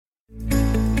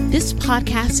This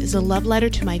podcast is a love letter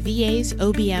to my VAs,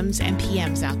 OBMs, and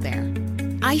PMs out there.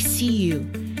 I see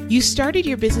you. You started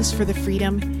your business for the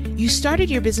freedom. You started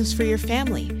your business for your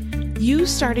family. You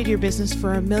started your business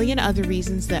for a million other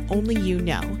reasons that only you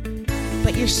know.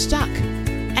 But you're stuck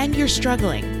and you're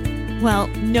struggling. Well,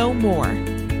 no more.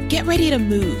 Get ready to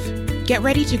move. Get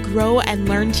ready to grow and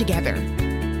learn together.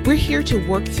 We're here to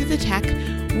work through the tech,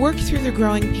 work through the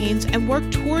growing pains, and work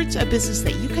towards a business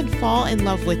that you can fall in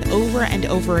love with over and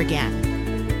over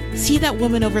again. See that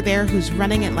woman over there who's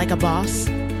running it like a boss?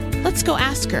 Let's go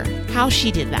ask her how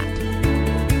she did that.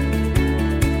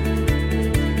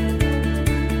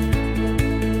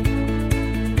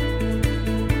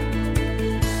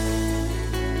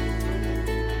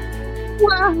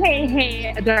 Well,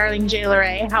 hey, darling Jay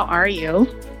Lorraine, how are you?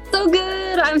 So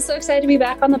good. I'm so excited to be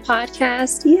back on the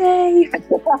podcast. Yay.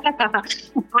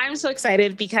 I'm so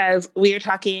excited because we are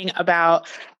talking about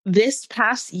this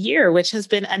past year, which has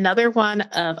been another one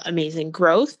of amazing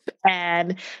growth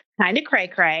and kind of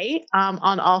cray-cray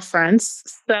on all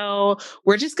fronts. So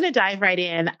we're just going to dive right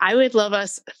in. I would love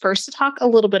us first to talk a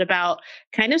little bit about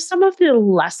kind of some of the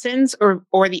lessons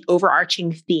or the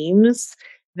overarching themes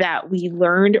that we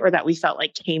learned or that we felt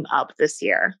like came up this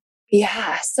year.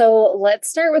 Yeah. So let's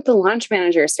start with the launch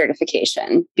manager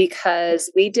certification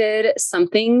because we did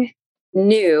something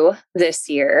new this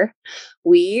year.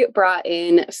 We brought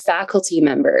in faculty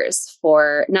members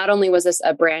for, not only was this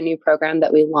a brand new program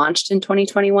that we launched in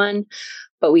 2021,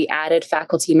 but we added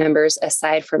faculty members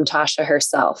aside from Tasha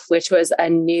herself, which was a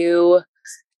new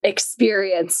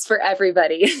experience for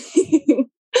everybody.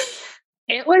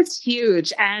 It was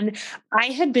huge. And I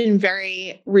had been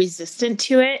very resistant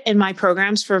to it in my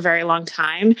programs for a very long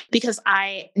time because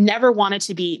I never wanted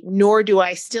to be, nor do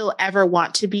I still ever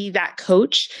want to be that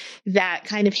coach that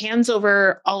kind of hands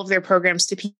over all of their programs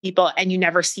to people and you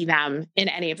never see them in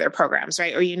any of their programs,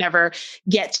 right? Or you never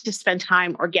get to spend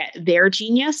time or get their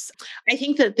genius. I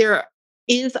think that there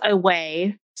is a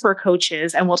way for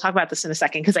coaches, and we'll talk about this in a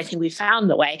second because I think we found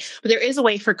the way, but there is a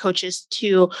way for coaches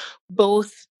to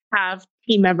both have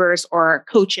team members or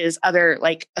coaches, other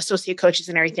like associate coaches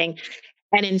and everything,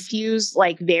 and infuse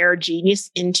like their genius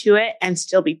into it and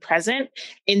still be present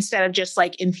instead of just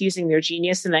like infusing their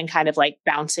genius and then kind of like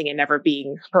bouncing and never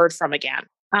being heard from again.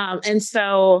 And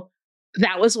so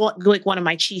that was one of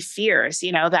my chief fears,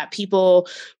 that people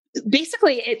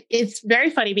basically, it's very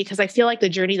funny because I feel like the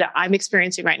journey that I'm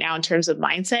experiencing right now in terms of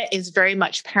mindset is very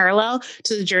much parallel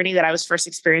to the journey that I was first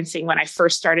experiencing when I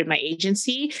first started my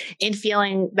agency, in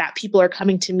feeling that people are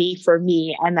coming to me for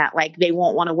me and that like they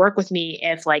won't want to work with me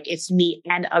if like it's me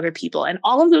and other people. And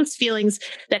all of those feelings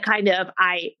that kind of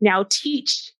I now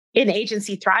teach in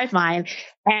Agency Thrivemind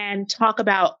and talk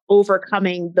about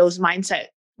overcoming those mindset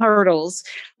hurdles,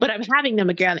 but I'm having them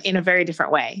again in a very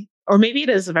different way. Or maybe it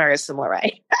is a very similar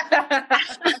way.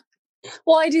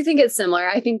 Well, I do think it's similar.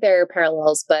 I think there are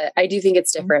parallels, but I do think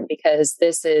it's different because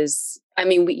this is,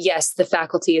 yes, the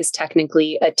faculty is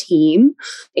technically a team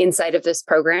inside of this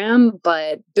program,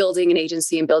 but building an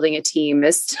agency and building a team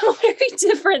is still very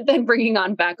different than bringing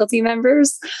on faculty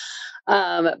members.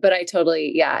 But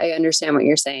I understand what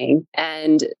you're saying.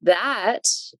 And that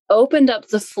opened up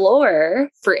the floor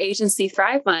for Agency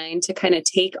Thrivemind to kind of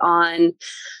take on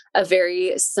a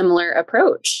very similar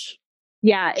approach.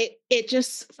 Yeah, it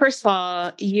just, first of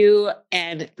all, you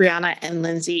and Brianna and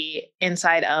Lindsay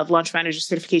inside of Launch Manager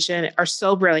Certification are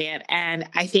so brilliant. And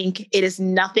I think it is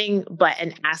nothing but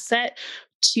an asset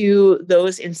to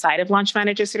those inside of Launch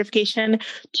Manager Certification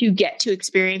to get to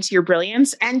experience your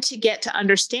brilliance and to get to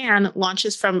understand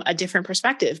launches from a different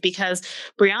perspective. Because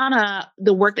Brianna,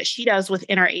 the work that she does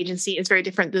within our agency is very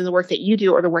different than the work that you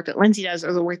do or the work that Lindsay does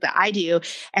or the work that I do.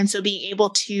 And so being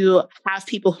able to have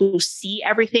people who see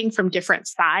everything from different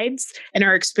sides and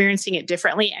are experiencing it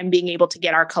differently and being able to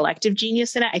get our collective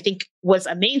genius in it, I think was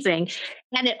amazing.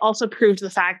 And it also proved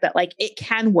the fact that like it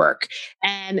can work.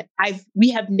 And we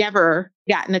have never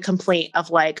gotten a complaint of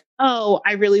like, oh,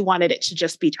 I really wanted it to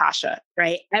just be Tasha,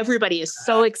 right? Everybody is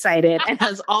so excited and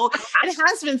has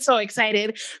been so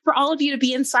excited for all of you to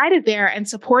be inside of there and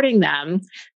supporting them.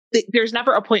 There's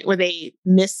never a point where they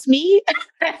miss me.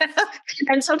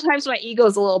 And sometimes my ego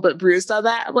is a little bit bruised on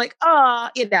that. I'm like,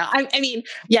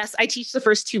 yes, I teach the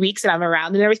first 2 weeks and I'm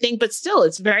around and everything, but still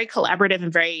it's very collaborative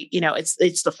and very,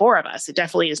 it's the four of us. It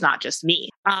definitely is not just me.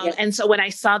 And so when I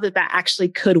saw that actually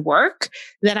could work,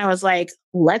 then I was like,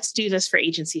 let's do this for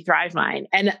Agency Thrivemind.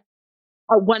 And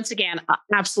once again,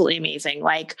 absolutely amazing.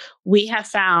 Like we have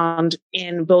found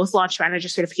in both launch manager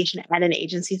certification and in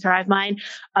Agency Thrive Mind,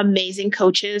 amazing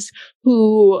coaches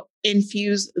who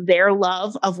infuse their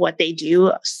love of what they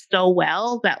do so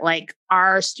well that like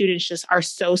our students just are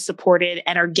so supported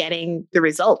and are getting the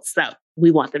results that we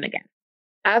want them to get.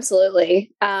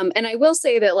 Absolutely. And I will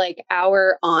say that like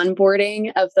our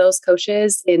onboarding of those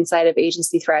coaches inside of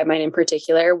Agency Thrive Mind in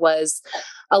particular was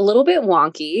a little bit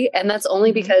wonky. And that's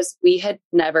only because we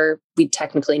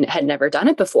technically had never done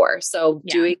it before. So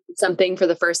doing something for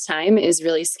the first time is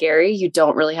really scary. You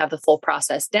don't really have the full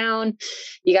process down.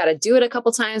 You got to do it a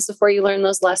couple times before you learn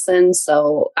those lessons.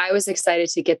 So I was excited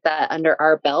to get that under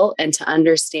our belt and to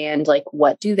understand like,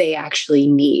 what do they actually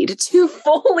need to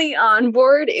fully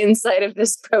onboard inside of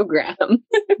this program?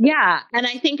 Yeah. And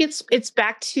I think it's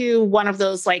back to one of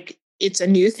those like, it's a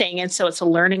new thing. And so it's a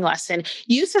learning lesson.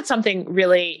 You said something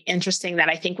really interesting that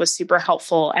I think was super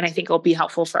helpful. And I think will be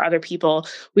helpful for other people.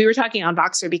 We were talking on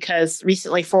Voxer because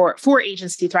recently for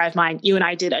Agency Thrive Mind, you and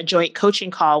I did a joint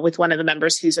coaching call with one of the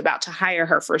members who's about to hire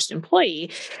her first employee.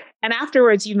 And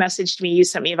afterwards you messaged me, you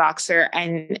sent me a Voxer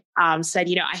and said,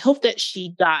 I hope that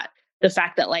she got the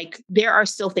fact that like there are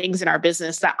still things in our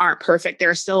business that aren't perfect. There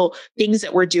are still things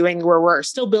that we're doing where we're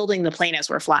still building the plane as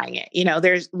we're flying it.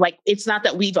 There's like, it's not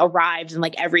that we've arrived and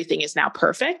like everything is now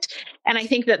perfect. And I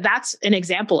think that that's an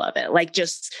example of it. Like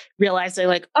just realizing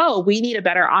like, oh, we need a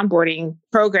better onboarding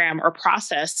program or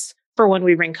process for when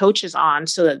we bring coaches on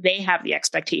so that they have the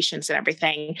expectations and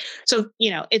everything. So,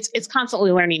 it's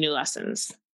constantly learning new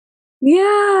lessons.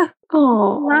 Yeah.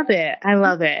 Oh, love it. I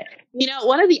love it.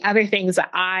 One of the other things that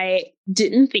I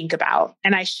didn't think about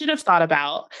and I should have thought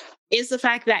about is the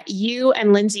fact that you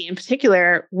and Lindsay in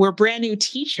particular were brand new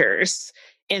teachers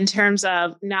in terms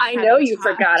of not. I know you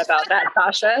forgot about that,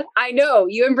 Tasha. I know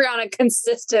you and Brianna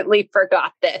consistently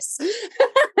forgot this.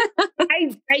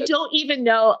 I don't even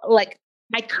know, like,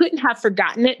 I couldn't have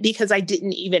forgotten it because I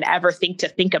didn't even ever think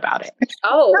about it.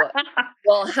 Oh,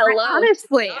 well, hello.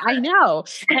 Honestly, I know.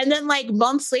 And then like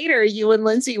months later, you and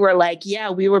Lindsay were like, yeah,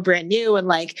 we were brand new. And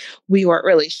like, we weren't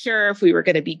really sure if we were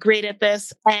going to be great at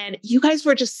this. And you guys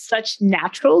were just such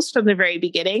naturals from the very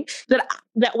beginning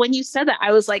that when you said that,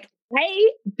 I was like,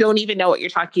 I don't even know what you're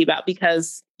talking about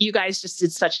because you guys just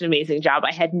did such an amazing job.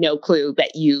 I had no clue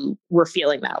that you were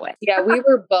feeling that way. Yeah, we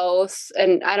were both,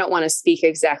 and I don't want to speak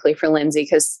exactly for Lindsay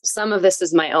because some of this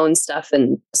is my own stuff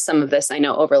and some of this I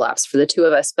know overlaps for the two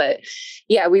of us. But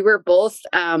yeah, we were both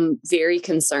very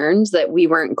concerned that we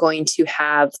weren't going to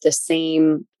have the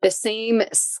same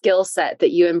skill set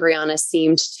that you and Brianna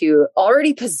seemed to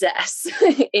already possess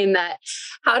in that.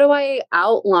 How do I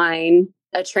outline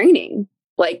a training?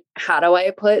 Like, how do I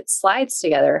put slides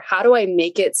together? How do I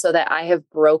make it so that I have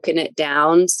broken it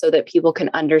down so that people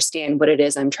can understand what it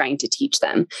is I'm trying to teach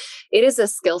them? It is a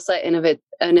skill set in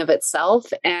of itself.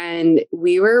 And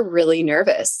we were really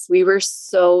nervous. We were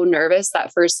so nervous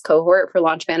that first cohort for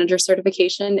launch manager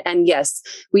certification. And yes,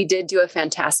 we did do a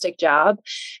fantastic job.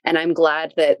 And I'm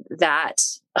glad that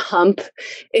hump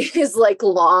is like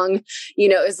long,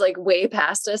 is like way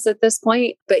past us at this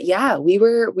point. But yeah, we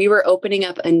were opening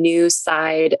up a new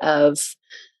side of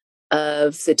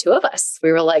the two of us.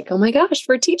 We were like, oh my gosh,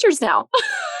 we're teachers now.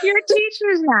 You're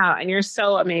teachers now. And you're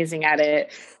so amazing at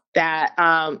it that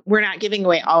we're not giving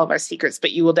away all of our secrets,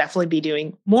 but you will definitely be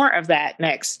doing more of that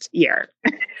next year.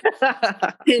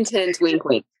 Hint, hint, wink,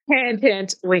 wink. Hint,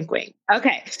 hint, wink, wink.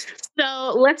 Okay.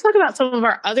 So let's talk about some of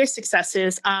our other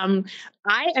successes.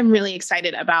 I am really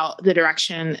excited about the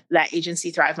direction that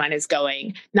Agency Thrive Mind is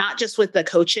going, not just with the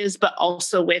coaches, but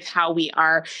also with how we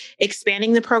are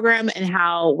expanding the program and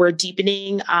how we're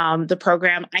deepening the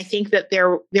program. I think that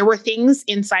there were things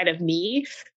inside of me,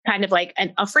 kind of like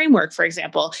a framework, for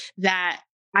example, that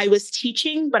I was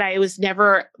teaching, but I was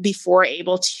never before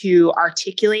able to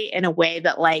articulate in a way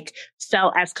that like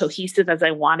felt as cohesive as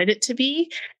I wanted it to be.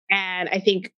 And I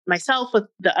think myself with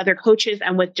the other coaches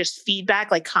and with just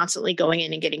feedback, like constantly going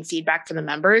in and getting feedback from the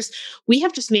members, we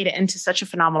have just made it into such a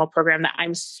phenomenal program that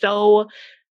I'm so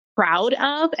proud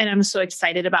of and I'm so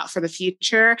excited about for the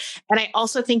future. And I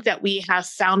also think that we have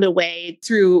found a way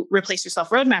through Replace Yourself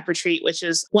Roadmap Retreat, which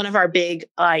is one of our big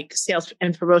like sales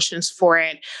and promotions for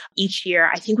it each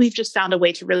year. I think we've just found a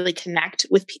way to really connect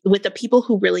with the people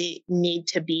who really need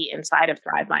to be inside of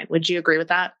Thrive Mind. Would you agree with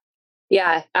that?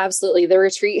 Yeah, absolutely. The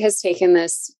retreat has taken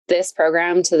this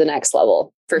program to the next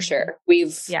level for sure.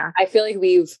 I feel like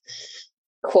we've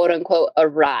quote unquote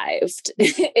arrived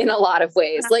in a lot of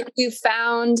ways. Like we've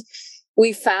found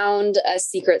we found a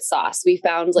secret sauce. We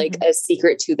found like a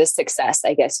secret to the success,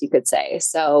 I guess you could say.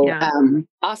 So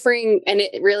offering, and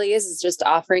it really is just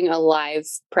offering a live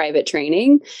private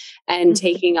training and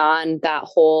taking on that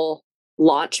whole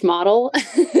launch model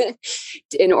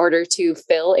in order to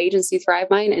fill Agency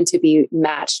ThriveMind and to be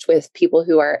matched with people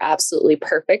who are absolutely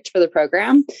perfect for the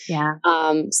program. Yeah.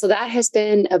 So that has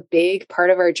been a big part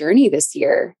of our journey this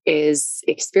year, is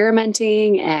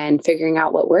experimenting and figuring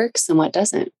out what works and what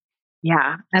doesn't.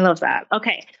 Yeah, I love that.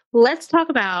 Okay, let's talk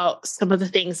about some of the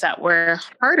things that were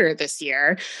harder this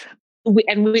year.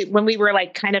 When we were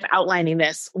like kind of outlining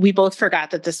this, we both forgot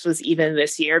that this was even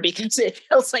this year because it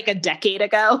feels like a decade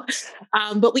ago.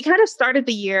 But we kind of started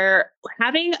the year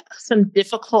having some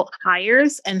difficult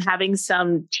hires and having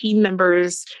some team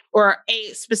members or a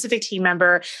specific team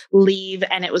member leave,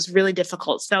 and it was really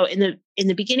difficult. So in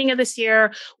the beginning of this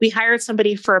year, we hired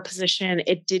somebody for a position.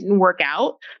 It didn't work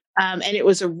out. And it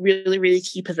was a really, really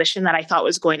key position that I thought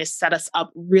was going to set us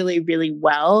up really, really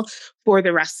well for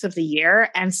the rest of the year.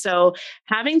 And so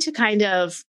having to kind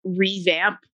of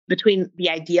revamp between the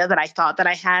idea that I thought that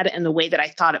I had and the way that I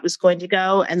thought it was going to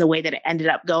go and the way that it ended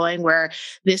up going, where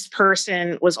this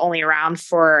person was only around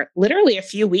for literally a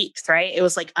few weeks, right? It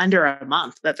was like under a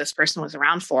month that this person was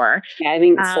around for. Yeah, I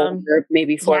think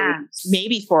maybe 4 weeks.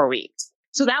 Maybe 4 weeks.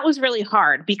 So that was really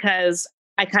hard because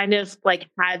I kind of like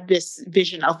had this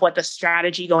vision of what the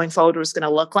strategy going forward was going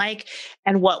to look like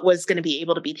and what was going to be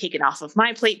able to be taken off of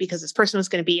my plate because this person was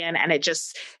going to be in, and it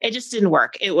just didn't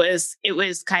work. It was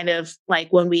kind of like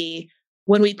when we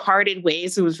parted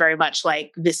ways, it was very much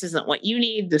like, this isn't what you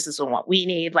need. This isn't what we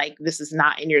need. Like, this is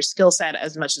not in your skill set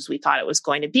as much as we thought it was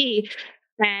going to be.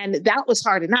 And that was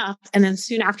hard enough. And then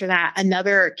soon after that,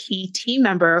 another key team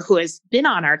member who has been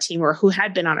on our team or who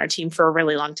had been on our team for a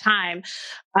really long time,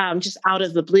 just out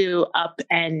of the blue up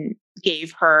and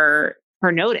gave her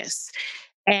notice.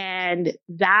 And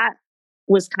that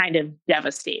was kind of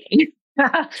devastating.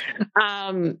 That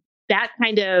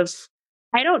kind of,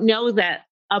 I don't know that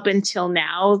up until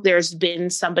now, there's been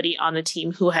somebody on the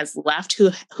team who has left,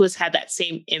 who has had that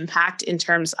same impact in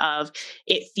terms of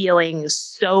it feeling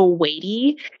so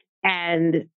weighty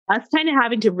and us kind of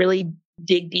having to really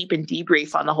dig deep and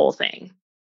debrief on the whole thing.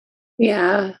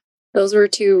 Yeah, those were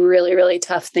two really, really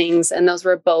tough things. And those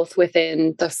were both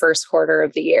within the first quarter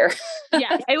of the year.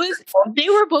 Yeah, they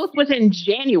were both within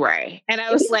January. And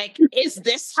I was like, is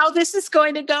this how this is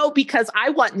going to go? Because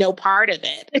I want no part of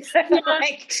it.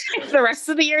 Like, if the rest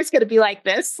of the year is going to be like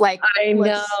this. Like, I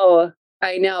know.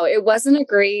 It wasn't a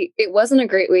great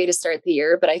way to start the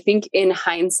year, but I think in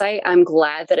hindsight, I'm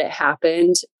glad that it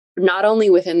happened not only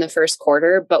within the first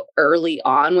quarter, but early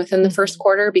on within the first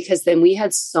quarter, because then we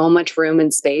had so much room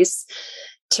and space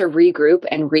to regroup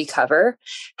and recover.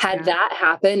 Had that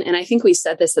happen, and I think we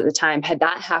said this at the time, had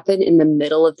that happened in the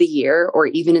middle of the year or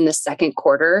even in the second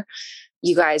quarter,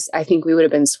 you guys, I think we would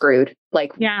have been screwed.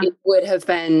 Like it would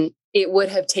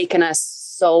have taken us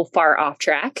so far off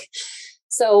track.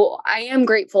 So I am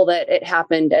grateful that it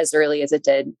happened as early as it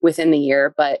did within the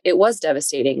year, but it was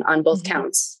devastating on both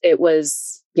counts. It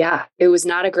was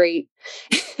not a great,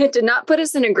 it did not put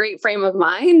us in a great frame of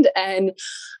mind. And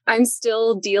I'm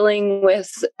still dealing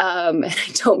with, and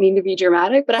I don't mean to be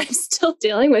dramatic, but I'm still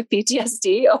dealing with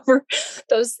PTSD over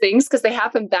those things because they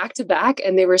happened back to back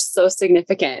and they were so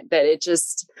significant that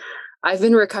I've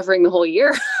been recovering the whole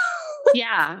year.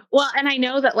 Yeah. Well, and I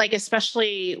know that like,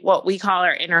 especially what we call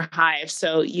our inner hive.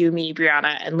 So you, me,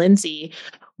 Brianna, and Lindsay,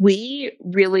 we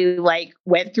really like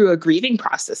went through a grieving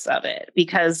process of it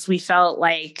because we felt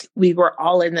like we were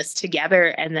all in this together.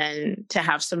 And then to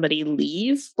have somebody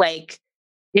leave, like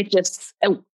it just,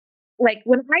 like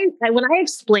when I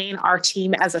explain our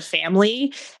team as a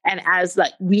family and as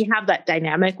like we have that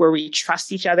dynamic where we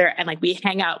trust each other and like we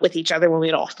hang out with each other when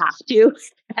we don't have to,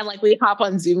 and like we hop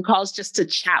on Zoom calls just to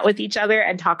chat with each other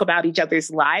and talk about each other's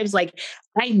lives, like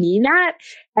I mean that.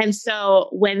 And so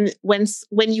when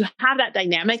you have that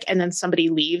dynamic and then somebody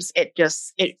leaves, it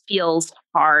feels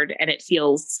hard and it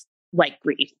feels like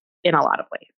grief in a lot of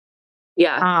ways.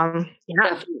 Yeah.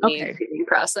 Okay. A grieving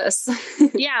process.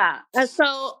 Yeah.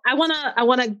 So I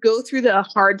want to go through the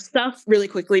hard stuff really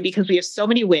quickly because we have so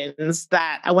many wins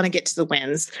that I want to get to the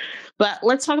wins. But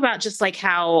let's talk about just like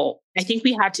how I think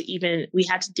we had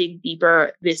to dig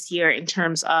deeper this year in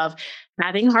terms of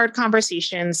having hard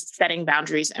conversations, setting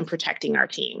boundaries, and protecting our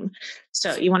team.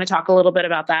 So you want to talk a little bit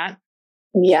about that?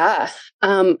 Yeah.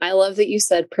 I love that you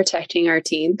said protecting our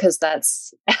team because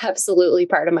that's absolutely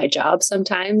part of my job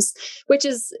sometimes,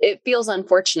 it feels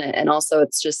unfortunate. And also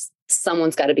it's just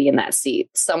someone's got to be in that seat.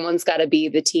 Someone's got to be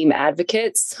the team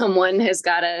advocate. Someone has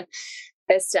got to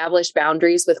establish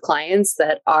boundaries with clients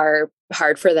that are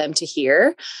hard for them to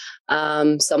hear,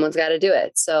 someone's got to do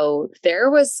it. So there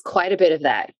was quite a bit of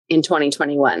that in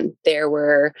 2021. There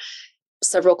were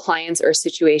several clients or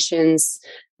situations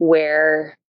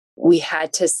where we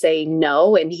had to say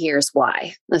no, and here's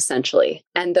why, essentially.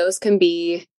 And those can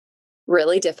be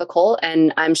really difficult.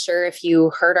 And I'm sure if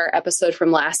you heard our episode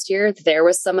from last year, there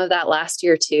was some of that last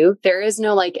year too. There is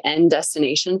no like end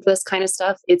destination for this kind of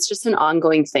stuff. It's just an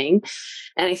ongoing thing.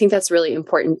 And I think that's really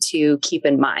important to keep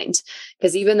in mind,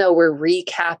 because even though we're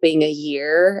recapping a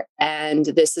year and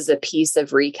this is a piece of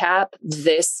recap,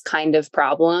 this kind of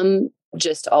problem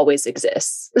just always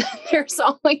exists. There's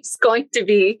always going to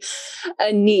be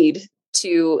a need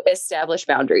to establish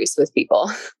boundaries with people.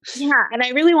 Yeah. And I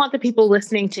really want the people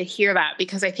listening to hear that,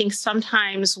 because I think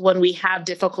sometimes when we have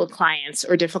difficult clients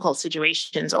or difficult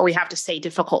situations, or we have to say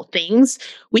difficult things,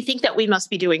 we think that we must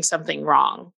be doing something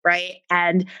wrong. Right.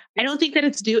 And I don't think that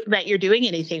that you're doing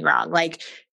anything wrong. Like,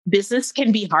 business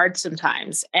can be hard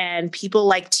sometimes, and people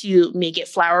like to make it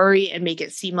flowery and make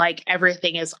it seem like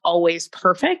everything is always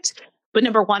perfect. But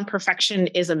number one, perfection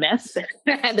is a myth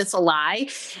and it's a lie.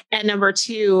 And number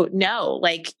two, no,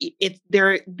 like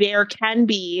there can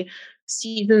be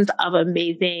seasons of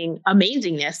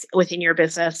amazingness within your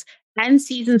business and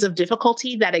seasons of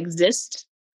difficulty that exist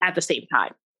at the same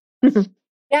time.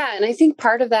 Yeah. And I think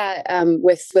part of that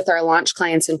with our launch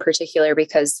clients in particular,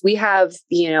 because we have,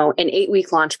 an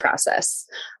 8-week launch process.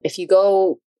 If you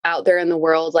go out there in the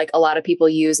world, like a lot of people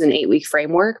use an 8-week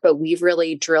framework, but we've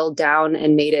really drilled down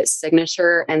and made it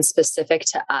signature and specific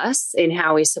to us in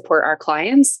how we support our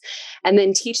clients, and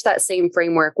then teach that same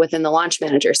framework within the Launch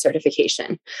Manager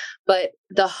certification. But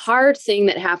the hard thing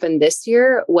that happened this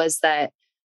year was that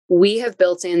we have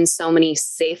built in so many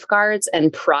safeguards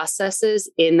and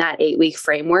processes in that 8-week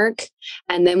framework.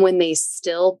 And then when they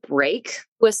still break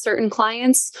with certain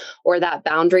clients, or that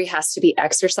boundary has to be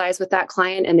exercised with that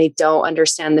client, and they don't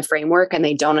understand the framework and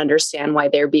they don't understand why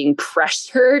they're being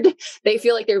pressured, they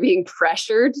feel like they're being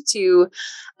pressured to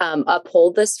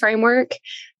uphold this framework.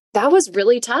 That was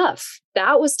really tough.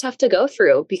 That was tough to go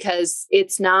through, because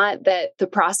it's not that the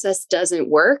process doesn't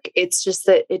work. It's just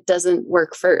that it doesn't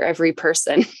work for every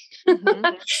person.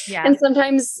 Mm-hmm. Yeah. And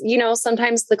sometimes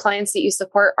the clients that you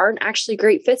support aren't actually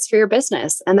great fits for your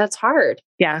business. And that's hard.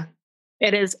 Yeah,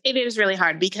 it is. It is really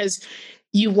hard, because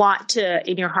you want to,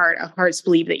 in your heart of hearts,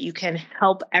 believe that you can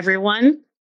help everyone.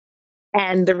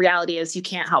 And the reality is you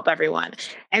can't help everyone.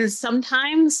 And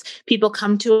sometimes people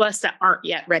come to us that aren't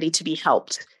yet ready to be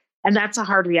helped. And that's a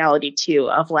hard reality too,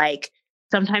 of like,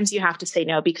 sometimes you have to say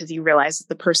no because you realize that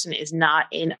the person is not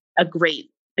in a great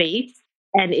space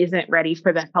and isn't ready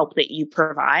for the help that you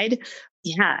provide.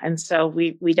 Yeah. And so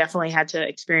we definitely had to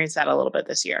experience that a little bit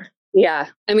this year. Yeah.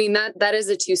 I mean, that is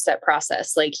a 2-step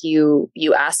process. Like you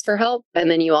ask for help, and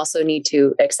then you also need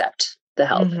to accept the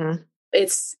help. Mm-hmm. I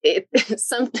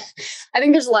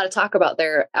think there's a lot of talk out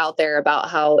there about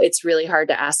how it's really hard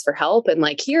to ask for help, and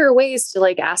like, here are ways to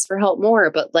like ask for help more.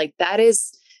 But like,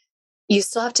 you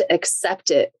still have to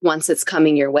accept it once it's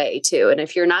coming your way too. And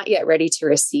if you're not yet ready to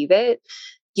receive it,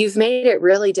 you've made it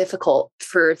really difficult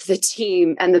for the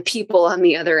team and the people on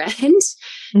the other end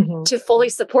mm-hmm. to fully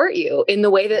support you in the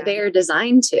way that they are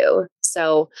designed to.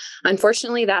 So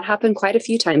unfortunately, that happened quite a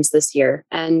few times this year.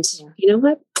 And you know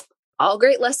what? All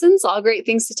great lessons, all great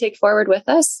things to take forward with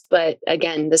us. But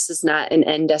again, this is not an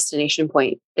end destination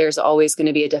point. There's always going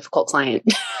to be a difficult client.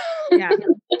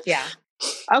 Yeah.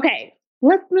 Okay.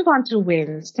 Let's move on to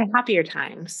wins, to happier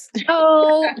times.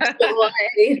 Oh,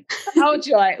 joy. Oh,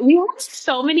 joy. We had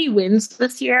so many wins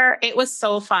this year. It was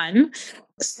so fun.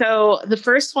 So the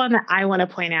first one that I want to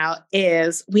point out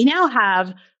is we now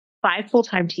have 5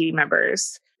 full-time team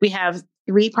members. We have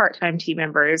 3 part-time team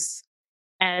members,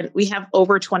 and we have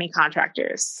over 20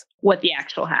 contractors. What the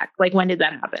actual heck? Like, when did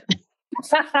that happen?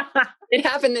 It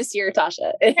happened this year,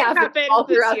 Tasha. It happened all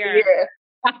throughout the year.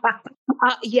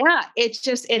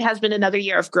 It has been another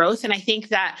year of growth. And I think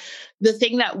that the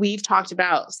thing that we've talked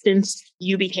about since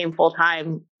you became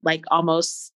full-time, like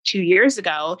almost 2 years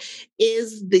ago,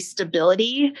 is the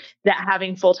stability that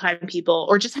having full-time people,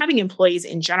 or just having employees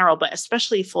in general, but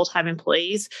especially full-time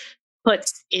employees,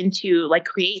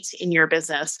 creates in your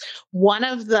business. One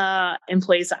of the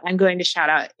employees that I'm going to shout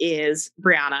out is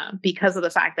Brianna, because of the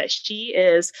fact that she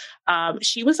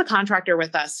was a contractor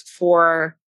with us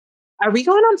for, are we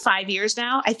going on 5 years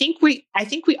now? I think we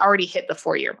already hit the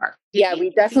 4-year mark.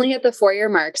 We definitely hit the 4-year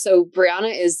mark. So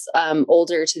Brianna is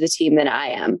older to the team than I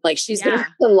am. Like, she's been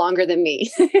around longer than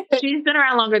me. She's been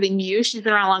around longer than you. She's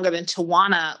been around longer than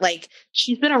Tawana. Like,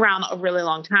 she's been around a really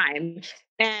long time.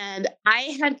 And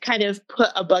I had kind of put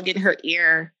a bug in her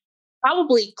ear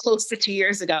probably close to 2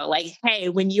 years ago, like, hey,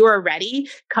 when you are ready,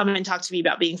 come and talk to me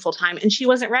about being full-time. And she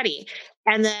wasn't ready.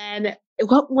 And then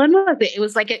when was it? It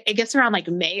was like, I guess around like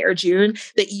May or June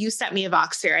that you sent me a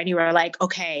Voxer and you were like,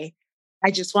 okay, I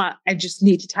just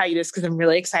need to tell you this because I'm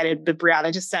really excited. But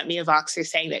Brianna just sent me a Voxer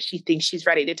saying that she thinks she's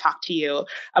ready to talk to you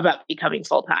about becoming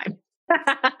full-time.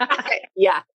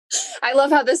 Yeah. I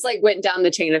love how this like went down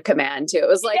the chain of command too. It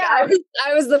was like, Yeah.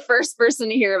 I was the first person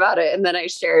to hear about it. And then I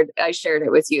shared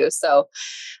it with you. So,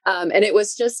 and it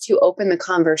was just to open the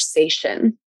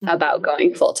conversation about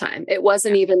going full time. It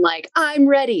wasn't even like, I'm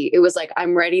ready. It was like,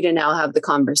 I'm ready to now have the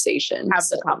conversation.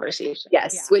 The conversation.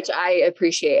 Yes. Which I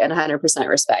appreciate and 100%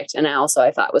 respect. And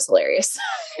I thought was hilarious.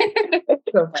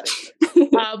 So funny.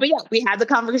 But yeah, we had the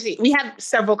conversation. We had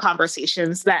several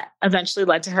conversations that eventually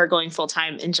led to her going full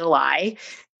time in July.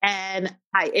 And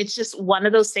it's just one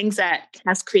of those things that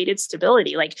has created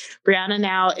stability. Like Brianna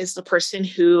now is the person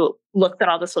who looks at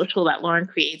all the social that Lauren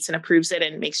creates and approves it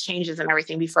and makes changes and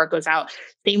everything before it goes out.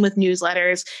 Same with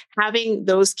newsletters, having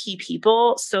those key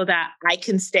people so that I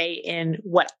can stay in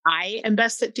what I am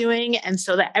best at doing. And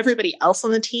so that everybody else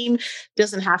on the team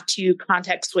doesn't have to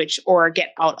context switch or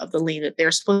get out of the lane that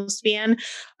they're supposed to be in.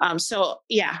 So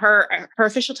yeah, her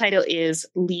official title is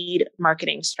lead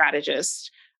marketing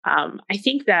strategist. I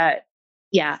think that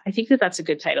that's a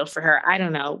good title for her. I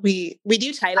don't know. We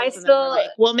do titles and then we're like,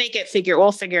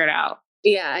 we'll figure it out.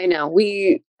 Yeah, I know.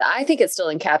 I think it still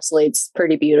encapsulates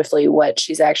pretty beautifully what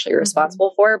she's actually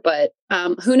responsible for, but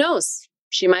we knows?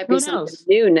 She might be something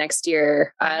new next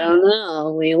year. I don't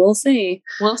know. We will see.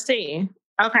 We'll see.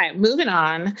 Okay, moving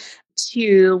on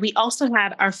to, we also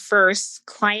had our first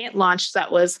client launch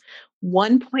that was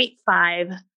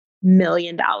 $1.5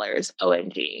 million.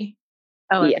 OMG.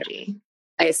 Yeah.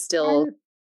 I still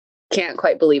can't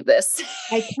quite believe this.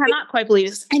 I cannot quite believe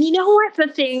this. And you know what the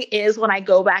thing is when I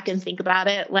go back and think about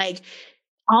it, like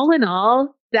all in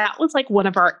all, that was like one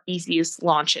of our easiest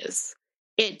launches.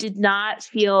 It did not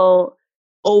feel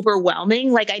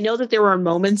overwhelming. Like I know that there were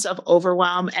moments of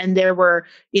overwhelm and there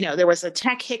was a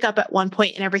tech hiccup at one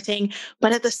point and everything,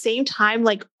 but at the same time,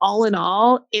 like all in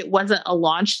all, it wasn't a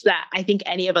launch that I think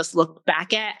any of us look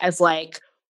back at as like,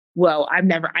 whoa, I'd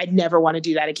never want to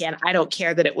do that again. I don't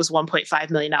care that it was $1.5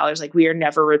 million. Like we are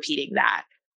never repeating that.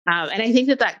 And I think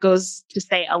that goes to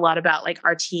say a lot about like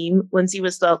our team. Lindsay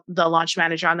was the launch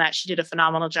manager on that. She did a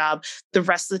phenomenal job. The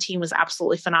rest of the team was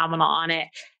absolutely phenomenal on it.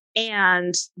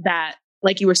 And that,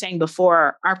 like you were saying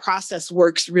before, our process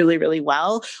works really, really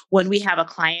well when we have a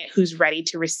client who's ready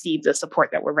to receive the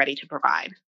support that we're ready to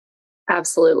provide.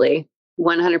 Absolutely.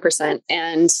 100%.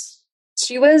 And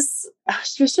she was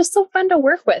just so fun to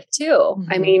work with too.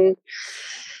 Mm-hmm. I mean,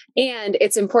 and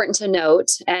it's important to note,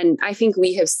 and I think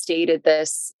we have stated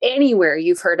this anywhere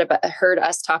you've heard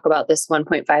us talk about this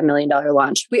 $1.5 million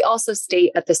launch. We also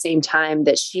state at the same time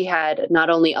that she had not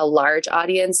only a large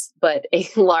audience, but a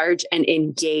large and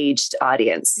engaged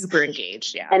audience. Super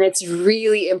engaged, yeah. And it's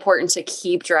really important to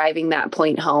keep driving that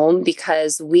point home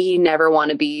because we never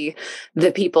want to be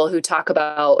the people who talk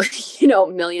about,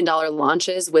 $1 million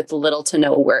launches with little to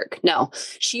no work. No,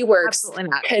 she works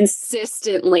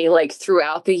consistently like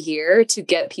throughout the year to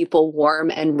get people warm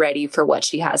and ready for what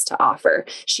she has to offer.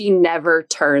 She never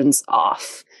turns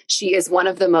off. She is one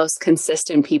of the most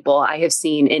consistent people I have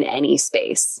seen in any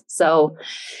space. So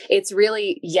it's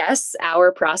really, yes,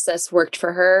 our process worked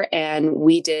for her and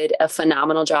we did a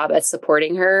phenomenal job at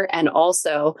supporting her. And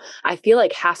also, I feel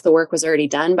like half the work was already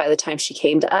done by the time she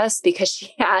came to us because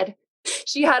she had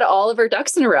all of her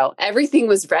ducks in a row. Everything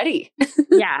was ready.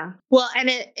 Yeah. Well, and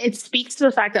it speaks to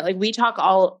the fact that like we talk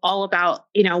all about,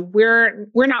 we're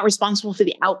not responsible for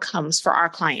the outcomes for our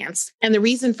clients. And the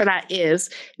reason for that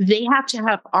is they have to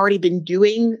have already been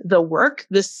doing the work,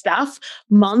 the stuff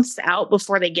months out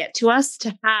before they get to us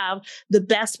to have the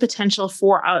best potential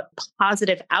for a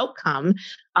positive outcome.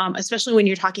 Especially when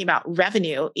you're talking about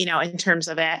revenue, in terms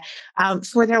of it,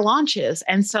 for their launches.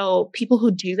 And so people who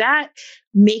do that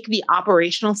make the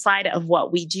operational side of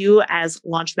what we do as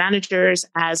launch managers,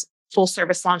 as full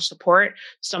service launch support,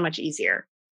 so much easier.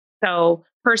 So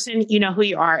person, you know who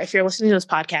you are. If you're listening to this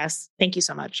podcast, thank you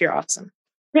so much. You're awesome.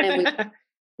 And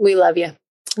we love you.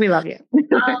 We love you.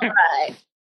 All right.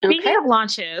 Speaking of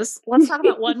launches, let's talk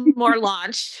about one more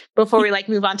launch before we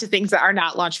move on to things that are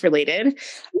not launch related.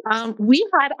 We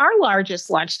had our largest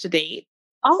launch to date.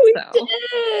 Also, we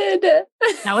did.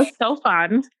 That was so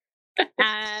fun.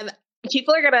 And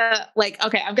people are gonna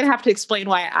okay, I'm gonna have to explain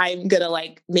why I'm gonna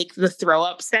make the throw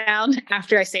up sound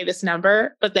after I say this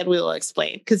number, but then we will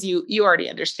explain because you already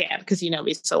understand because you know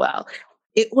me so well.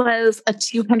 It was a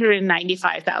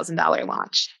 $295,000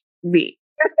 launch.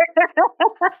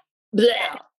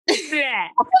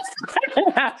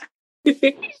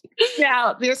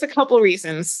 Now, there's a couple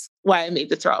reasons why I made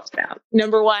the throw up sound.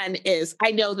 Number one is I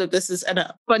know that this is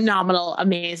a phenomenal,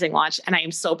 amazing launch, and I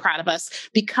am so proud of us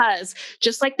because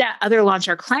just like that other launch,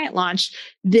 our client launch,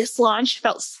 this launch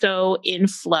felt so in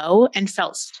flow and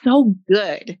felt so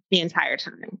good the entire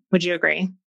time. Would you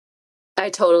agree? I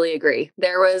totally agree.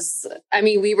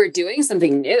 We were doing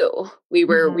something new. We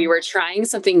were trying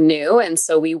something new. And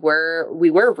so we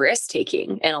were risk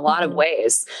taking in a lot of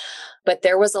ways, but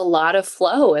there was a lot of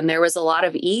flow and there was a lot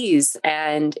of ease.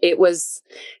 And it was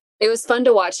fun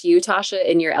to watch you, Tasha,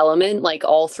 in your element, like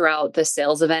all throughout the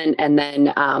sales event. And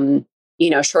then,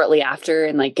 shortly after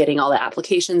and like getting all the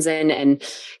applications in and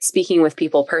speaking with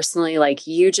people personally, like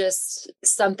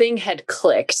something had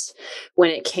clicked when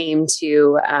it came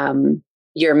to,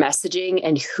 your messaging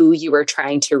and who you were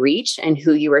trying to reach and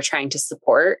who you were trying to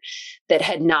support that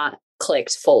had not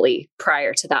clicked fully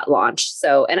prior to that launch.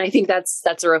 So, and I think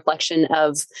that's a reflection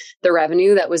of the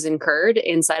revenue that was incurred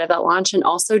inside of that launch and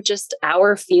also just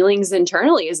our feelings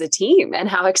internally as a team and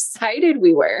how excited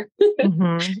we were.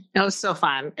 It was so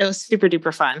fun. It was super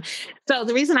duper fun. So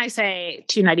the reason I say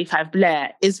 295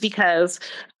 bleh is because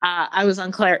I was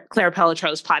on Claire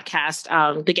Pelletro's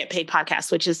podcast, the Get Paid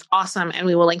podcast, which is awesome. And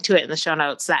we will link to it in the show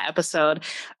notes, that episode.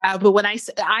 But when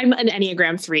I'm an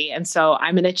Enneagram 3, and so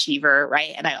I'm an achiever,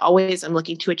 right? And I always am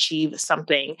looking to achieve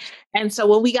something. And so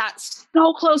when we got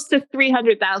so close to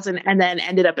 300,000 and then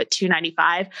ended up at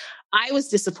 295, I was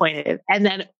disappointed. And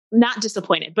then not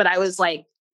disappointed, but I was like,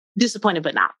 disappointed,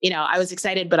 but not, I was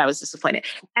excited, but I was disappointed.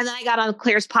 And then I got on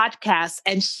Claire's podcast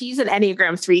and she's an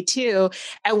Enneagram 3 too.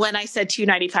 And when I said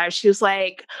 295, she was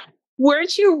like,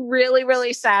 weren't you really,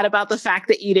 really sad about the fact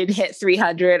that you didn't hit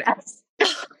 300?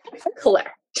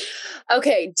 Claire.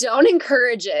 Okay. Don't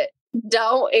encourage it.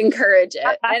 Don't encourage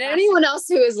it. And anyone else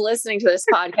who is listening to this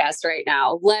podcast right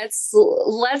now, let's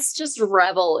just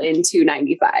revel in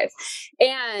 295.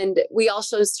 And we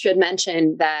also should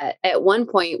mention that at one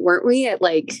point, weren't we at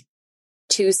like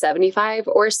 275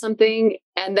 or something?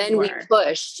 And then we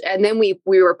pushed, and then we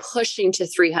were pushing to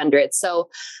 300. So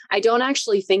I don't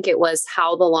actually think it was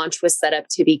how the launch was set up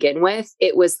to begin with.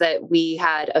 It was that we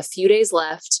had a few days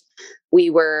left. We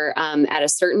were at a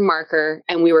certain marker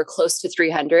and we were close to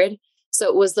 300. So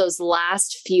it was those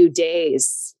last few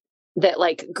days that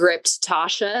like gripped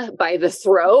Tasha by the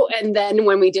throat. And then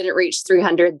when we didn't reach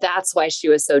 300, that's why she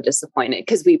was so disappointed,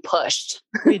 because we pushed.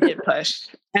 We did push.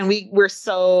 And we were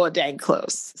so dang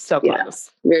close. So close.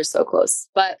 Yeah, we were so close.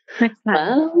 But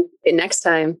next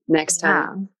time. So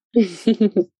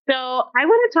I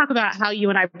want to talk about how you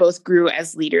and I both grew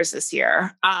as leaders this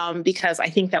year, because I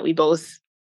think that we both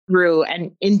grew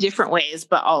and in different ways,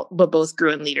 but both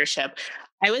grew in leadership.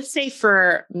 I would say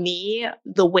for me,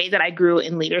 the way that I grew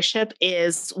in leadership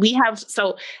is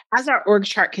as our org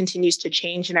chart continues to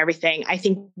change and everything, I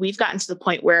think we've gotten to the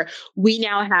point where we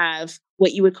now have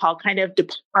what you would call kind of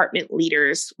department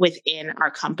leaders within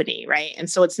our company, right? And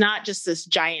so it's not just this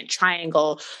giant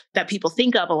triangle that people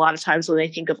think of a lot of times when they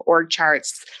think of org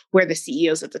charts where the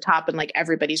CEO's at the top and like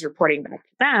everybody's reporting back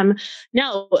to them.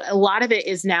 No, a lot of it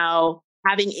is now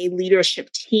having a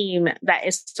leadership team that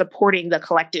is supporting the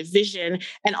collective vision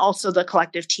and also the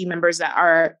collective team members that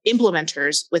are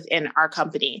implementers within our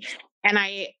company. And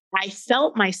I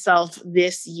felt myself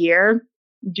this year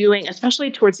doing,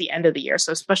 especially towards the end of the year,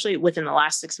 so especially within the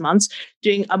last 6 months,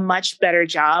 doing a much better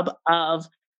job of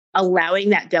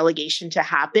allowing that delegation to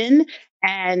happen.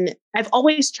 And I've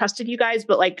always trusted you guys,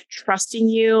 but like trusting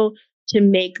you to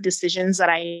make decisions that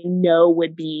I know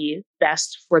would be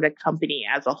best for the company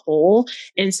as a whole,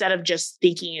 instead of just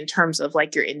thinking in terms of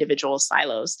like your individual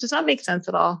silos. Does that make sense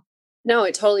at all? No,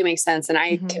 it totally makes sense. And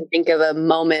I can think of a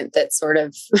moment that sort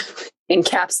of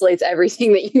encapsulates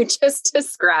everything that you just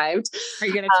described. Are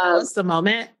you going to tell us the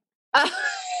moment?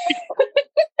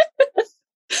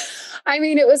 I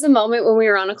mean, it was a moment when we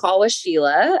were on a call with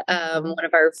Sheila, one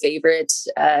of our favorite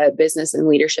business and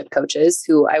leadership coaches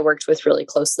who I worked with really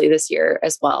closely this year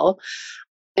as well.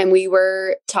 And we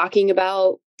were talking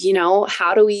about,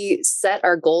 how do we set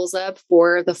our goals up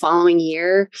for the following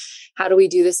year? How do we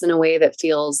do this in a way that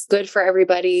feels good for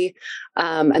everybody?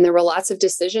 And there were lots of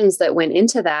decisions that went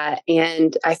into that.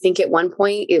 And I think at one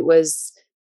point it was,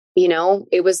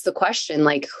 it was the question,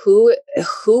 like, who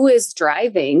is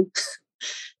driving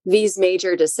these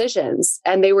major decisions?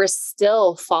 And they were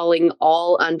still falling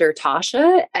all under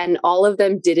Tasha, and all of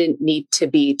them didn't need to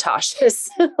be Tasha's.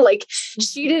 Like,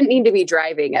 she didn't need to be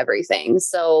driving everything.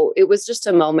 So it was just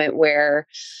a moment where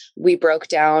we broke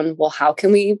down, well, how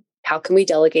can we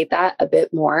delegate that a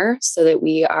bit more so that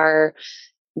we are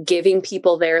giving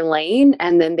people their lane,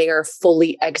 and then they are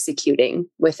fully executing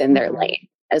within their lane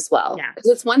as well. Because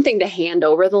it's one thing to hand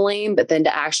over the lane, but then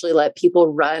to actually let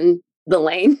people run the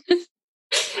lane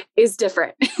is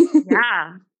different.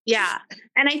 Yeah.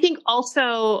 And I think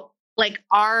also like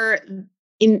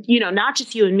not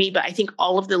just you and me, but I think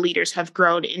all of the leaders have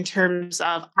grown in terms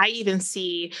of, I even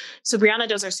see, so Brianna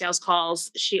does our sales calls.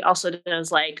 She also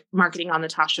does like marketing on the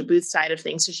Tasha Booth side of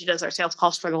things. So she does our sales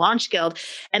calls for the Launch Guild.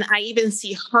 And I even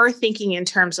see her thinking in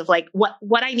terms of like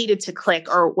what I needed to click,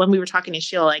 or when we were talking to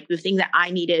Sheila, like the thing that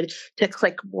I needed to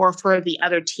click more for the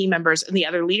other team members and the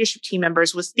other leadership team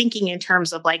members was thinking in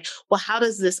terms of like, well, how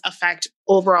does this affect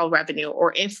overall revenue?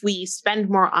 Or if we spend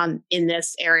more in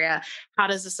this area, how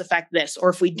does this affect this?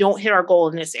 Or if we don't hit our goal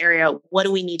in this area, what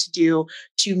do we need to do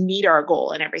to meet our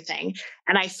goal and everything?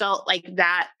 And I felt like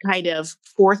that kind of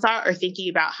forethought or thinking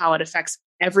about how it affects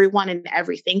everyone and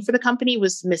everything for the company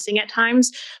was missing at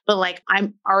times. But like,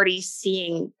 I'm already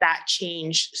seeing that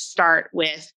change start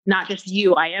with not just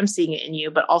you, I am seeing it in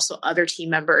you, but also other team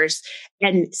members.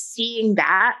 And seeing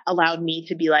that allowed me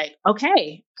to be like,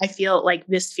 okay, I feel like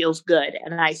this feels good.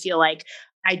 And I feel like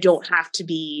I don't have to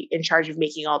be in charge of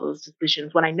making all those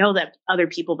decisions when I know that other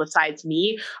people besides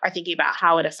me are thinking about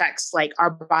how it affects like our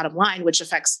bottom line, which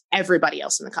affects everybody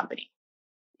else in the company.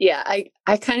 Yeah, I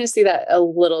kind of see that a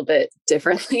little bit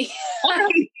differently.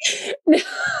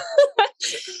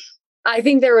 I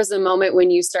think there was a moment when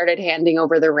you started handing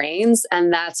over the reins,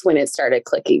 and that's when it started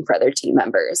clicking for other team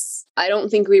members. I don't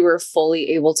think we were fully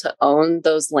able to own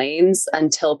those lanes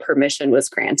until permission was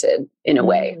granted in a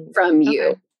way from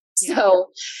you. Okay. So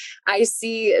I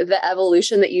see the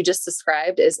evolution that you just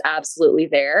described is absolutely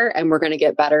there, and we're going to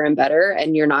get better and better.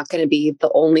 And you're not going to be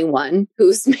the only one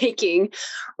who's making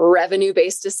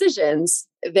revenue-based decisions.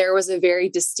 There was a very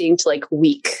distinct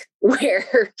week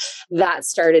where that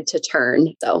started to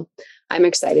turn. So I'm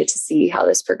excited to see how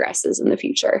this progresses in the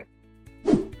future.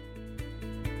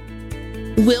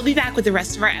 We'll be back with the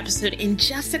rest of our episode in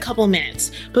just a couple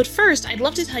minutes. But first, I'd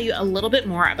love to tell you a little bit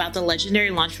more about the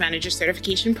Legendary Launch Manager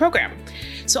Certification Program.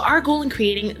 So our goal in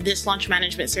creating this launch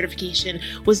management certification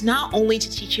was not only to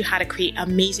teach you how to create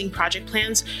amazing project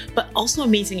plans, but also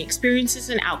amazing experiences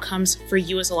and outcomes for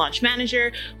you as a launch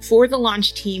manager, for the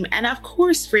launch team, and of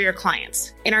course, for your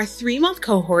clients. In our 3-month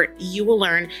cohort, you will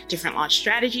learn different launch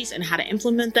strategies and how to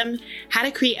implement them, how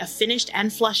to create a finished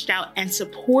and flushed out and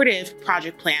supportive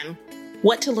project plan,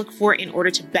 what to look for in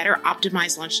order to better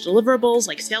optimize launch deliverables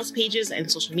like sales pages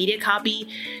and social media copy,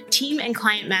 team and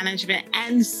client management,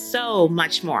 and so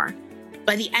much more.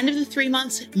 By the end of the 3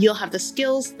 months, you'll have the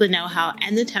skills, the know-how,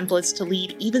 and the templates to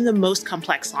lead even the most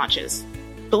complex launches.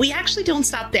 But we actually don't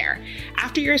stop there.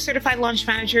 After you're a certified launch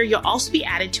manager, you'll also be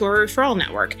added to our referral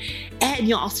network, and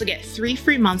you'll also get 3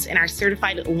 free months in our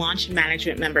certified launch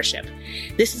management membership.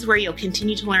 This is where you'll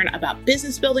continue to learn about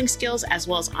business building skills as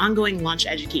well as ongoing launch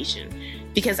education.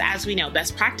 Because as we know,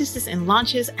 best practices in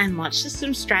launches and launch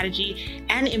system strategy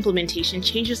and implementation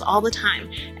changes all the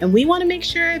time, and we want to make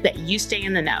sure that you stay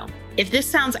in the know. If this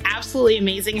sounds absolutely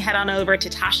amazing, head on over to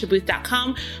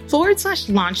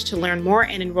tashabooth.com/launch to learn more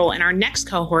and enroll in our next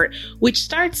cohort, which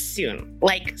starts soon,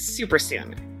 like super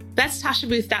soon. That's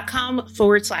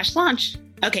tashabooth.com/launch.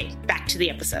 Okay, back to the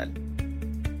episode.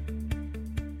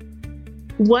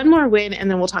 One more win, and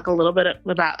then we'll talk a little bit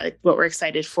about what we're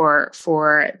excited for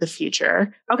the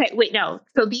future. Okay, wait, no.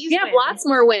 So these have lots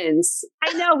more wins.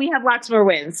 I know we have lots more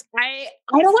wins. I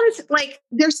don't want to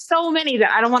there's so many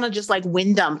that I don't want to just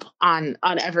win dump on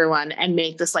everyone and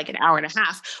make this an hour and a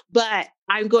half. But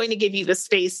I'm going to give you the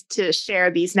space to share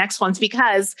these next ones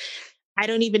because I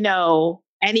don't even know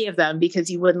any of them because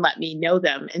you wouldn't let me know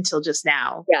them until just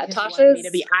now. Yeah, Tasha's me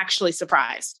to be actually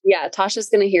surprised. Yeah, Tasha's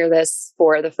going to hear this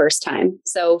for the first time.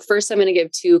 So first I'm going to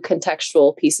give 2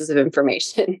 contextual pieces of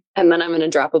information and then I'm going to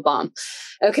drop a bomb.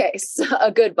 Okay, so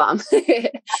a good bomb.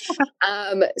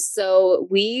 So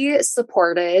we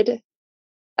supported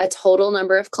a total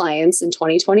number of clients in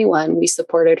 2021. We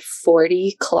supported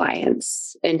 40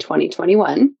 clients in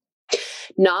 2021.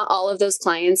 Not all of those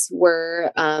clients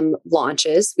were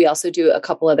launches. We also do a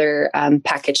couple other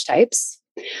package types.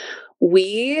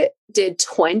 We did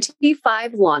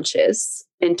 25 launches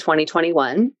in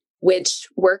 2021, which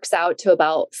works out to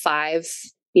about 5,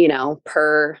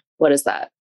 per, what is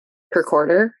that? Per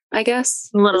quarter, I guess.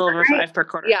 A little over 5 per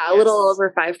quarter. Yeah, a little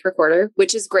over 5 per quarter,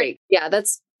 which is great. Yeah,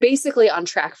 that's basically on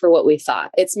track for what we thought.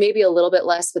 It's maybe a little bit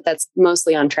less, but that's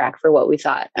mostly on track for what we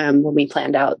thought when we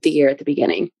planned out the year at the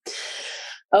beginning.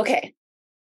 Okay.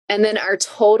 And then our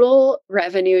total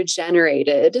revenue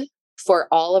generated for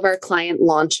all of our client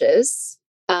launches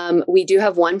We do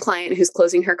have one client who's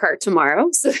closing her cart tomorrow.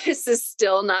 So this is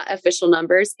still not official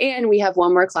numbers. And we have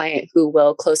one more client who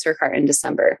will close her cart in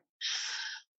December.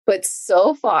 But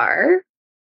so far,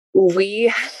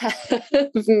 we have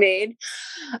made,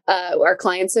 our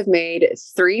clients have made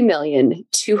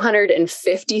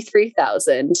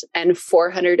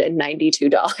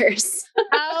 $3,253,492.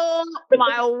 Oh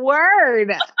my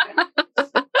word.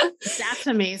 That's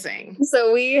amazing.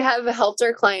 So we have helped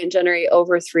our client generate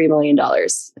over $3 million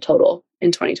total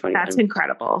in 2021. That's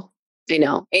incredible. I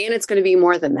know. And it's going to be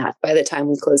more than that by the time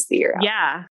we close the year out.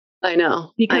 Yeah. I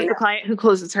know. Because the client who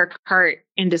closes her cart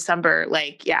in December,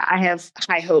 like, yeah, I have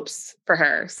high hopes for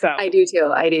her. So I do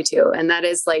too. And that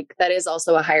is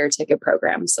also a higher ticket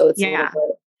program. So it's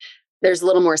there's a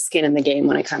little more skin in the game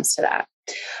when it comes to that.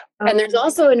 And there's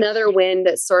also another win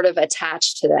that's sort of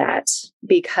attached to that,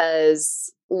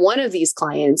 because one of these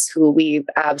clients who we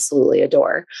absolutely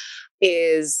adore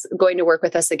is going to work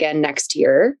with us again next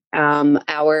year.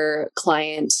 Our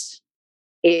client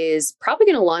is probably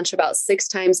going to launch about 6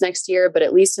 times next year, but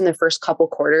at least in the first couple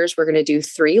quarters, we're going to do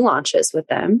 3 launches with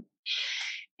them.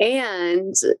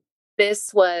 And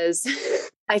this was,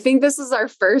 I think this is our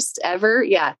first ever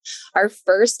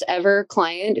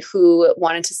client who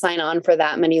wanted to sign on for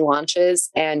that many launches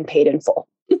and paid in full.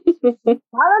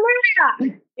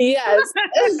 Hallelujah. Yes.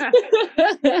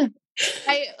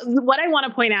 What I want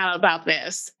to point out about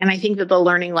this, and I think that the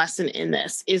learning lesson in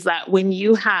this is that when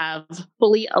you have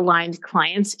fully aligned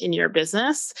clients in your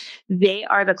business, they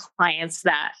are the clients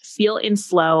that feel in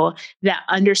flow, that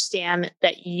understand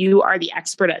that you are the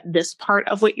expert at this part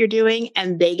of what you're doing,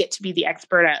 and they get to be the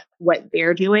expert at what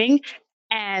they're doing.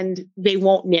 And they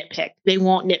won't nitpick. They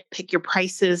won't nitpick your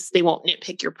prices. They won't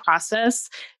nitpick your process.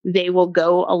 They will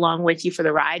go along with you for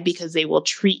the ride because they will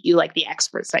treat you like the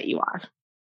experts that you are.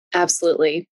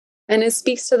 Absolutely. And it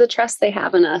speaks to the trust they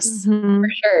have in us, for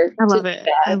sure. I love it.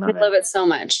 I love it so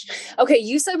much. Okay.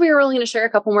 You said we were only going to share a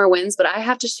couple more wins, but I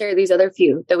have to share these other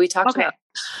few that we talked about.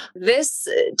 This,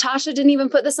 Tasha didn't even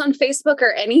put this on Facebook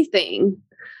or anything.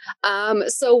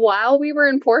 So while we were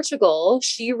in Portugal,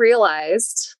 she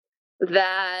realized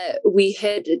that we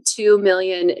hit 2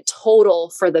 million total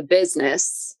for the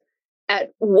business.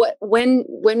 At when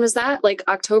was that? Like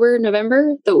October,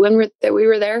 November? That we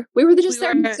were there? We were just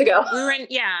there months ago. We were in,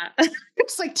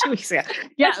 it's like 2 weeks ago.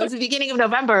 Yeah, it was the beginning of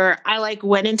November. I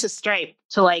went into Stripe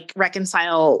to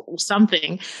reconcile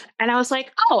something. And I was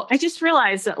like, oh, I just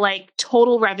realized that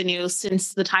total revenue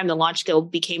since the time the Launch Guild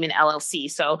became an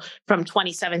LLC. So from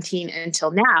 2017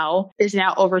 until now is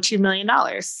now over $2 million.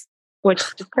 Which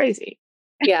is crazy.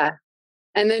 Yeah.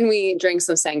 And then we drank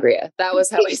some sangria. That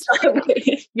was how we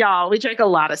celebrated. Y'all, we drank a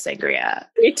lot of sangria.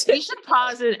 We should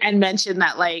pause and mention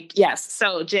that, yes.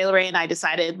 So Jayla Ray and I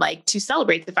decided to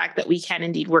celebrate the fact that we can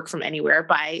indeed work from anywhere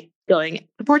by going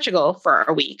to Portugal for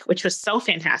a week, which was so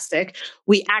fantastic.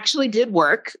 We actually did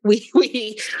work.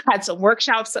 We had some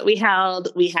workshops that we held.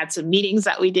 We had some meetings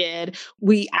that we did.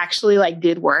 We actually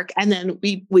did work. And then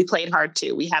we played hard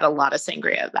too. We had a lot of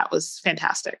sangria. That was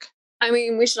fantastic. I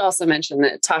mean, we should also mention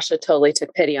that Tasha totally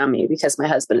took pity on me because my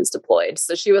husband is deployed.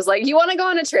 So she was like, you want to go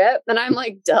on a trip? And I'm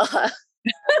like, duh.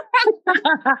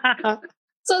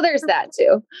 So there's that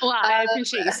too. Well, I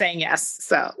appreciate you saying yes.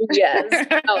 So yes.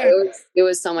 It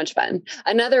was so much fun.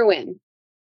 Another win.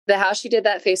 The How She Did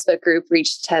That Facebook group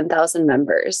reached 10,000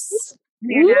 members.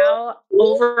 We're now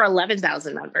over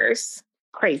 11,000 members.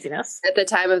 Craziness. At the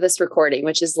time of this recording,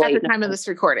 which is late. At the time of this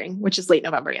recording, which is late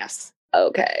November, yes.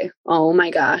 Okay. Oh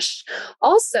my gosh.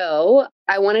 Also,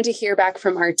 I wanted to hear back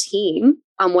from our team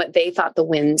on what they thought the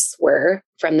wins were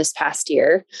from this past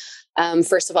year.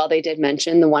 First of all, they did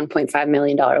mention the $1.5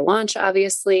 million launch,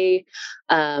 obviously,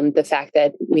 the fact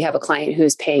that we have a client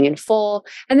who's paying in full.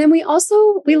 And then we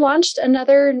launched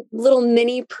another little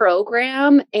mini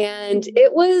program, and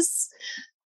it was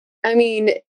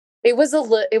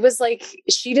like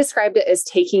she described it as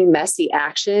taking messy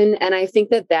action. And I think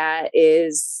that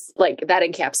is that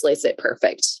encapsulates it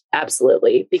perfect.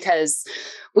 Absolutely. Because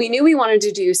we knew we wanted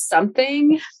to do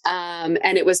something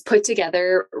and it was put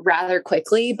together rather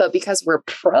quickly, but because we're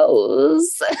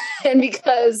pros and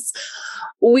because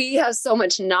we have so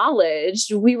much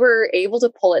knowledge, we were able to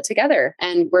pull it together.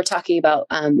 And we're talking about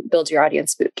Build Your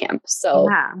Audience Bootcamp. So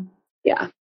yeah.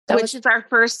 Which is our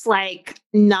first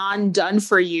non-done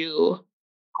for you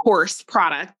course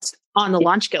product on the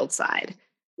Launch Guild side.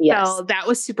 Yes. So that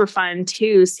was super fun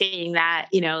too, seeing that,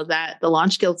 that the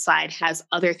Launch Guild side has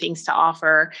other things to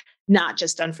offer, not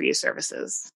just done for you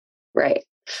services. Right.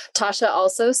 Tasha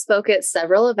also spoke at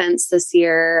several events this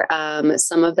year.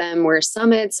 Some of them were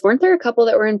summits. Weren't there a couple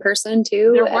that were in person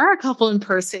too? There were a couple in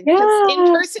person. Yeah.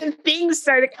 In-person things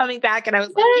started coming back and I was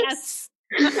like, yes.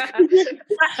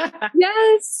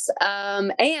 Yes.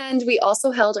 And we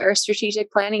also held our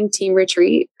strategic planning team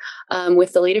retreat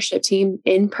with the leadership team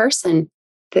in person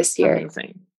this year.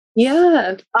 Amazing.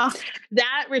 Yeah.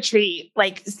 That retreat,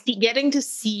 like getting to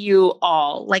see you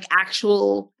all, like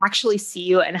actually see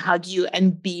you and hug you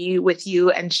and be with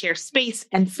you and share space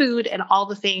and food and all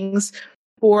the things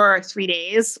for 3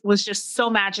 days was just so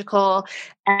magical.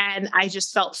 And I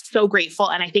just felt so grateful.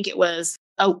 And I think it was,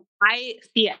 I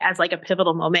see it as like a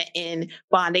pivotal moment in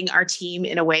bonding our team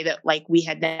in a way that like we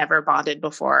had never bonded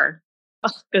before.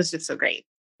 It was just so great.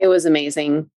 It was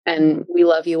amazing. And we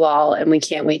love you all. And we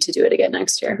can't wait to do it again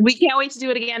next year. We can't wait to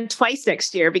do it again twice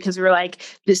next year because we were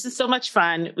like, this is so much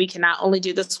fun. We cannot only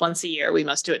do this once a year. We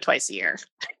must do it twice a year.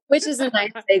 Which is a nice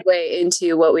segue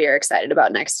into what we are excited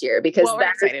about next year, because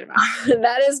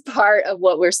that is part of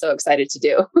what we're so excited to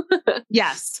do.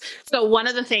 Yes. So one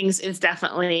of the things is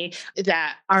definitely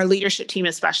that our leadership team,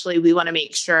 especially, we want to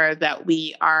make sure that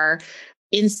we are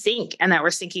in sync and that we're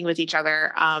syncing with each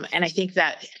other. And I think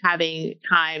that having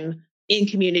time in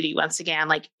community, once again,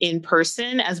 like in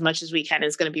person as much as we can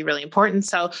is going to be really important.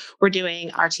 So we're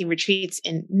doing our team retreats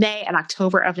in May and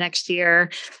October of next year.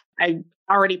 I'm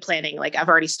already planning, like I've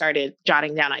already started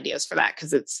jotting down ideas for that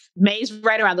because May's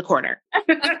right around the corner.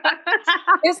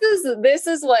 This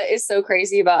is what is so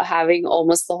crazy about having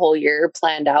almost the whole year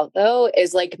planned out, though,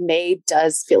 is like May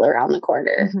does feel around the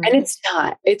corner. And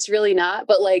it's really not,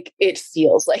 but like it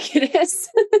feels like it is.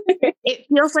 It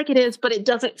feels like it is, but it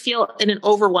doesn't feel in an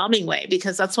overwhelming way,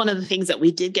 because that's one of the things that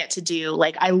we did get to do.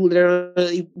 Like I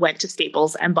literally went to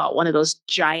Staples and bought one of those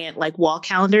giant like wall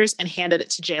calendars and handed it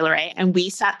to Jay Lorraine. And we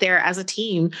sat there as a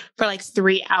team for like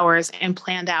 3 hours and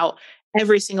planned out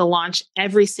every single launch,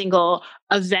 every single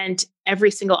event,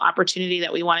 every single opportunity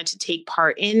that we wanted to take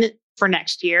part in for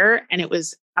next year. And it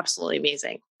was absolutely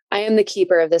amazing. I am the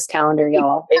keeper of this calendar,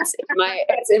 y'all. It's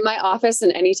in my office.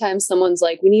 And anytime someone's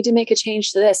like, we need to make a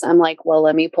change to this, I'm like, well,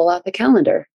 let me pull out the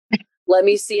calendar. Let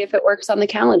me see if it works on the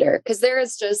calendar. Because there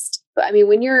is just, I mean,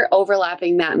 when you're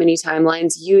overlapping that many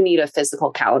timelines, you need a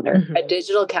physical calendar. Mm-hmm. A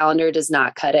digital calendar does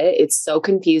not cut it. It's so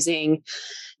confusing.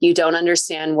 You don't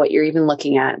understand what you're even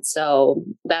looking at. So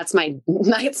that's my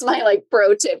like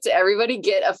pro tip to everybody: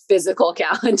 get a physical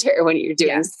calendar when you're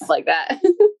doing stuff like that.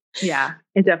 Yeah,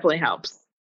 it definitely helps.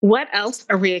 What else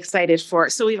are we excited for?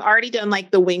 So we've already done like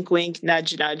the wink, wink,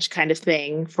 nudge, nudge kind of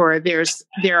thing for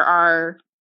there are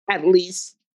at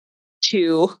least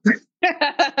 2.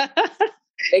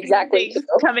 Exactly.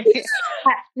 Coming.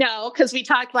 No, because we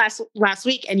talked last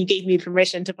week and you gave me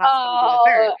permission to possibly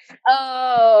do a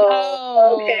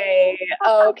third.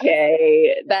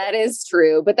 Okay. That is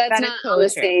true, but that's not the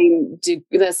same.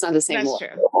 That's not the same. That's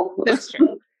true. That's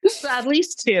true. So at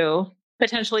least 2,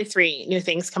 potentially 3 new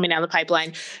things coming down the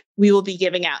pipeline. We will be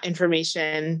giving out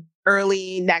information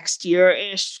early next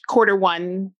year-ish,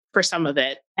 Q1 for some of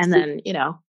it, and then,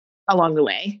 along the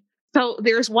way. So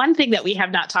there's one thing that we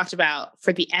have not talked about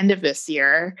for the end of this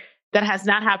year that has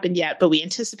not happened yet, but we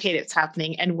anticipate it's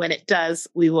happening. And when it does,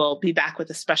 we will be back with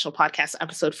a special podcast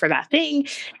episode for that thing.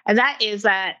 And that is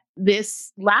that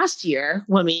this last year,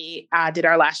 when we did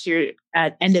our last year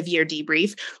end of year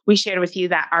debrief, we shared with you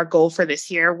that our goal for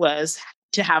this year was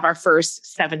to have our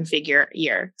first 7-figure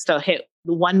year. So hit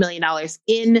 $1 million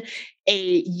in a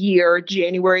year,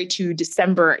 January to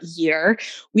December year.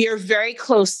 We are very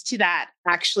close to that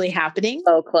actually happening.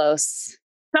 So close.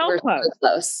 So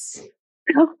close.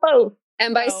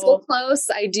 And by so close,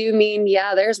 I do mean,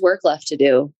 there's work left to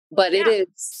do, but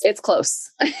it's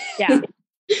close. Yeah.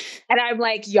 And I'm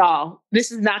like, y'all,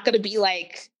 this is not going to be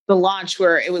like the launch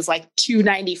where it was like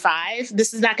 $295.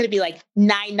 This is not going to be like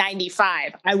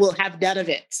 $995. I will have none of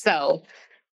it. So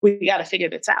we got to figure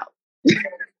this out.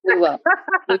 We will.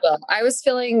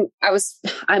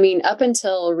 Up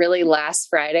until really last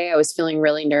Friday, I was feeling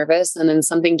really nervous. And then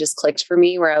something just clicked for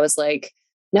me where I was like,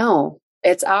 no,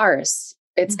 it's ours.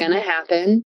 It's going to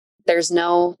happen. There's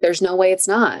no way it's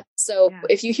not. So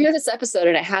if you hear this episode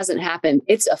and it hasn't happened,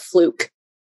 it's a fluke.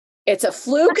 It's a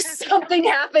fluke. Something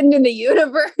happened in the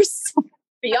universe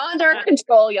beyond our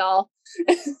control, y'all.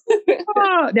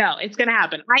 Oh, no, it's going to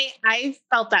happen. I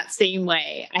felt that same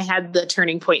way. I had the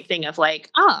turning point thing of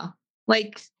like,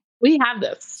 we have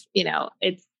this,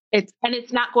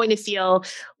 it's not going to feel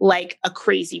like a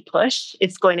crazy push.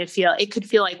 It could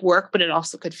feel like work, but it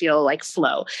also could feel like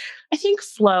flow. I think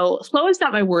flow is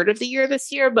not my word of the year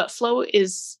this year, but flow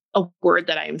is a word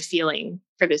that I am feeling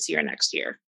for this year, next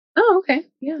year. Oh, okay.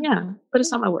 Yeah. Yeah. But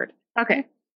it's not my word. Okay.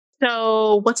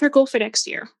 So what's our goal for next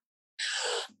year?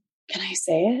 Can I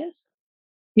say it?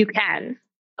 You can.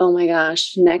 Oh my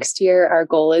gosh. Next year, our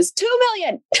goal is $2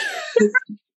 million.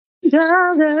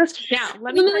 Yeah,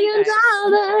 let me $2 million.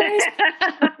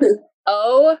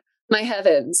 Oh my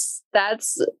heavens.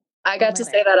 I got to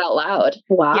say that out loud.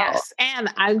 Wow. Yes.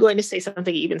 And I'm going to say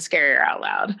something even scarier out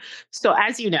loud. So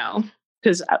as you know,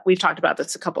 because we've talked about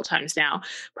this a couple times now,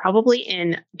 probably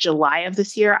in July of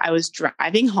this year, I was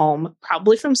driving home,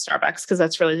 probably from Starbucks, because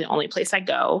that's really the only place I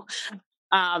go.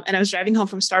 And I was driving home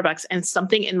from Starbucks, and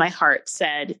something in my heart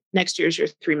said, next year's your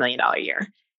 $3 million year.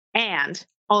 And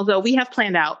although we have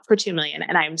planned out for 2 million,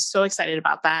 and I'm so excited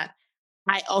about that,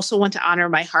 I also want to honor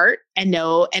my heart and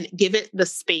know and give it the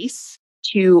space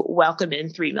to welcome in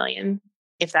 3 million,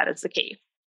 if that is the case.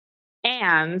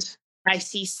 And I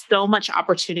see so much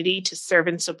opportunity to serve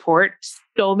and support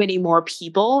so many more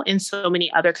people in so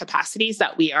many other capacities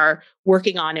that we are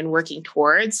working on and working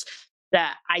towards,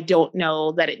 that I don't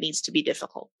know that it needs to be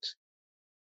difficult.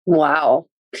 Wow.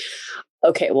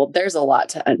 Okay, well, there's a lot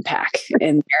to unpack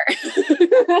in there.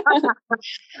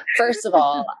 First of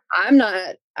all,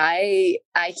 I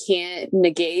can't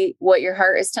negate what your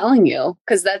heart is telling you,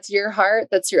 because that's your heart.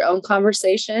 That's your own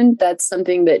conversation. That's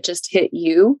something that just hit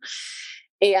you.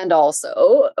 And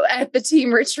also at the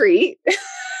team retreat,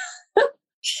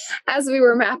 as we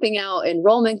were mapping out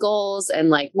enrollment goals and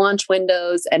like launch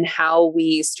windows and how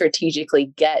we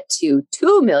strategically get to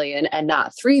 2 million and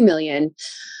not 3 million,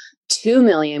 2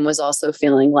 million was also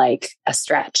feeling like a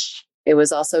stretch. It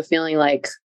was also feeling like,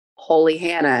 holy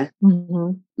Hannah,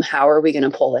 how are we going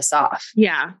to pull this off?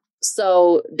 Yeah.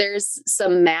 So there's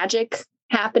some magic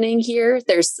happening here.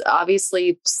 There's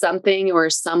obviously something or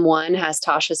someone has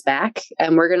Tasha's back,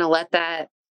 and we're going to let that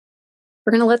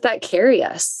carry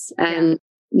us and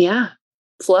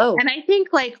flow. And I think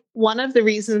like one of the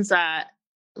reasons that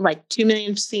like 2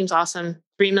 million seems awesome,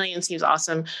 3 million seems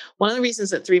awesome. One of the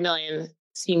reasons that 3 million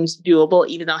seems doable,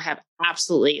 even though I have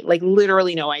absolutely like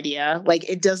literally no idea, like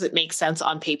it doesn't make sense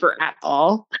on paper at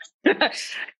all,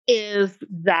 is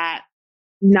that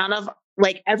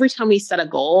every time we set a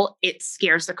goal, it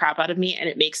scares the crap out of me, and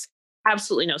it makes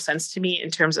absolutely no sense to me in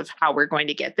terms of how we're going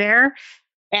to get there.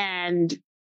 And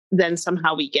then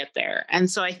somehow we get there. And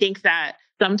so I think that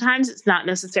sometimes it's not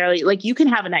necessarily like you can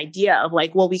have an idea of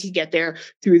like, well, we could get there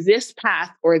through this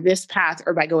path or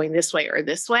by going this way or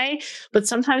this way. But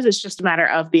sometimes it's just a matter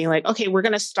of being like, okay, we're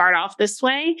going to start off this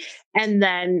way, and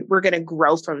then we're going to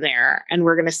grow from there, and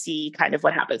we're going to see kind of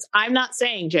what happens. I'm not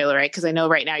saying, Jayla, right? Because I know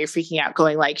right now you're freaking out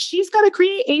going like, she's got to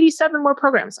create 87 more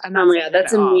programs. I'm not saying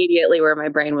that's immediately where my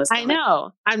brain was going. I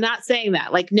know. I'm not saying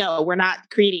that. Like, no, we're not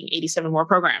creating 87 more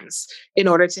programs in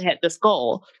order to hit this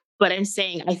goal. But I'm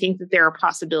saying I think that there are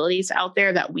possibilities out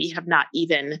there that we have not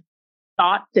even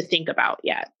thought to think about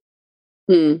yet.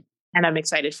 And I'm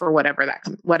excited for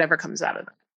whatever comes out of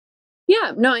that.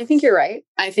 Yeah, no, I think you're right.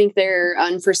 I think there are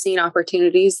unforeseen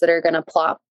opportunities that are going to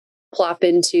plop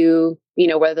into,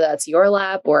 whether that's your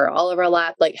lap or all of our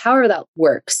lap, like however that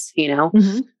works,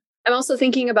 I'm also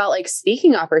thinking about like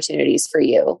speaking opportunities for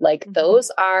you. Like those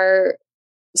are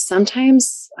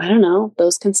sometimes, I don't know,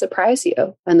 those can surprise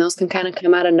you, and those can kind of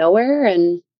come out of nowhere,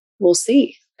 and we'll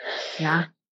see. Yeah.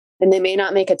 And they may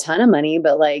not make a ton of money,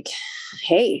 but like,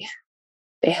 hey,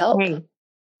 they help.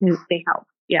 They help.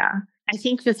 Yeah. I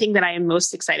think the thing that I am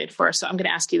most excited for, so I'm going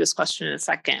to ask you this question in a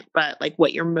second, but like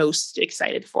what you're most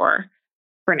excited for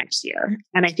next year.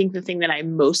 And I think the thing that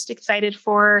I'm most excited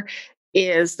for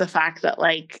is the fact that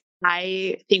like,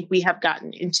 I think we have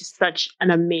gotten into such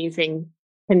an amazing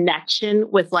connection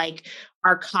with like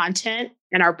our content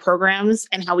and our programs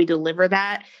and how we deliver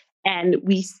that. And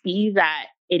we see that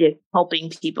it is helping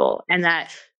people, and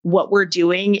that what we're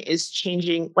doing is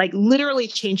changing, like literally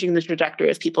changing the trajectory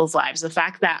of people's lives. The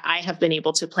fact that I have been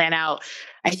able to plan out,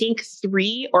 I think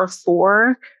 3 or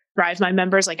 4 Thrive My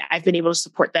members, like I've been able to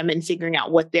support them in figuring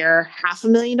out what their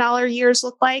 $500,000 years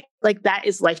look like. Like that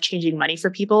is life-changing money for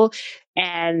people.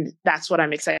 And that's what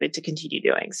I'm excited to continue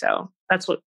doing. So that's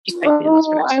what excites me the most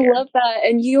for next year. I love that.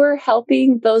 And you are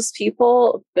helping those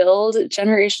people build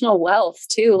generational wealth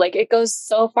too. Like it goes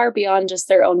so far beyond just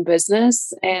their own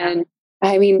business. And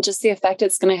I mean, just the effect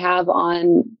it's going to have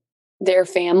on their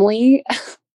family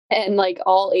and like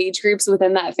all age groups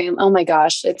within that family. Oh my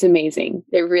gosh, it's amazing.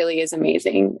 It really is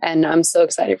amazing. And I'm so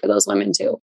excited for those women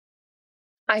too.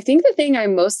 I think the thing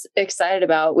I'm most excited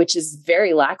about, which is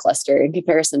very lackluster in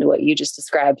comparison to what you just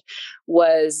described,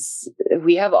 was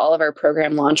we have all of our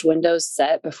program launch windows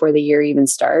set before the year even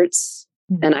starts.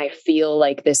 And I feel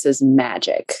like this is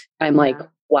magic. I'm like,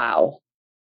 wow,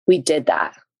 we did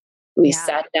that. We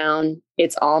sat down,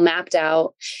 it's all mapped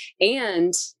out.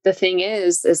 And the thing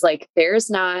is like,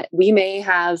 we may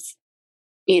have,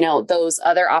 those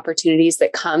other opportunities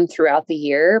that come throughout the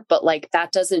year, but like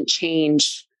that doesn't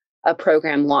change a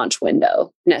program launch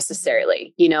window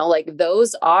necessarily, like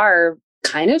those are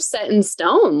kind of set in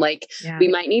stone. Like we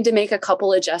might need to make a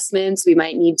couple adjustments. We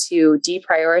might need to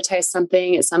deprioritize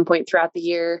something at some point throughout the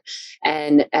year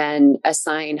and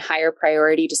assign higher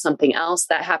priority to something else.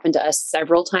 That happened to us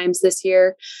several times this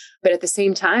year. But at the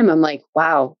same time, I'm like,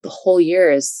 wow, the whole year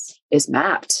is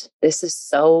mapped. This is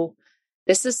so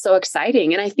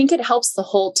exciting. And I think it helps the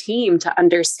whole team to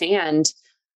understand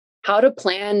how to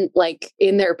plan like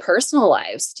in their personal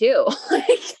lives too.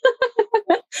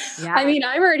 I mean,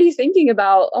 I'm already thinking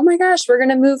about, oh my gosh, we're going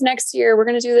to move next year. We're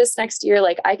going to do this next year.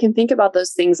 Like I can think about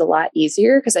those things a lot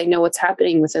easier because I know what's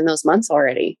happening within those months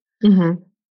already. Mm-hmm.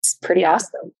 It's pretty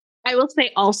awesome. I will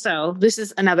say also, this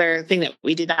is another thing that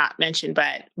we did not mention,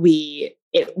 but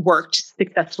it worked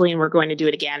successfully and we're going to do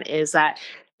it again, is that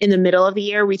in the middle of the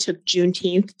year, we took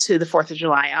Juneteenth to the 4th of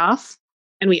July off.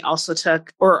 And we also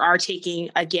took, or are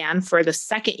taking again for the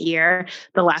second year,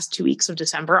 the last 2 weeks of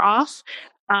December off.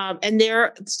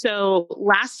 So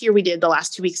last year we did the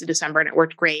last 2 weeks of December and it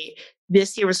worked great.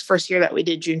 This year was the first year that we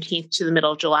did Juneteenth to the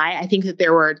middle of July. I think that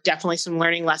there were definitely some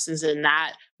learning lessons in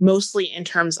that, mostly in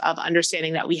terms of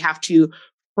understanding that we have to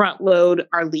front load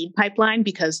our lead pipeline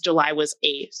because July was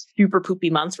a super poopy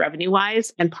month revenue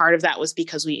wise. And part of that was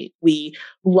because we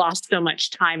lost so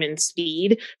much time and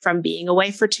speed from being away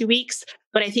for 2 weeks.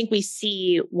 But I think we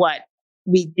see what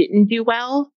we didn't do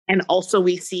well. And also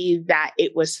we see that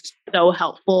it was so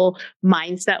helpful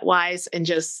mindset wise and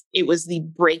just, it was the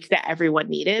break that everyone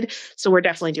needed. So we're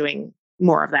definitely doing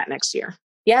more of that next year.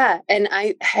 Yeah. And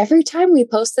every time we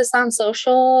post this on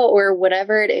social or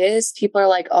whatever it is, people are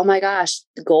like, oh my gosh,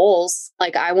 the goals.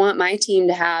 Like I want my team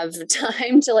to have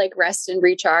time to like rest and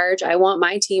recharge. I want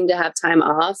my team to have time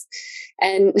off.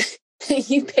 And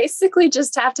you basically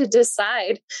just have to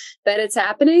decide that it's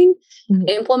happening,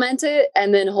 implement it,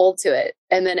 and then hold to it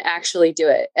and then actually do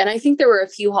it. And I think there were a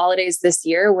few holidays this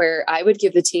year where I would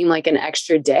give the team like an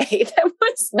extra day that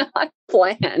was not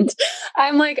planned.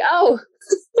 I'm like, oh,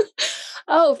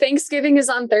 Thanksgiving is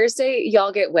on Thursday.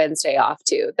 Y'all get Wednesday off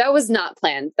too. That was not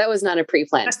planned. That was not a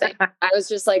pre-planned thing. I was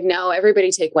just like, no, everybody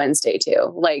take Wednesday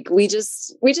too. Like we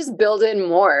just build in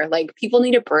more. Like people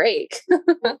need a break.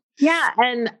 Yeah.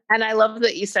 And I love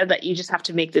that you said that you just have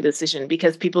to make the decision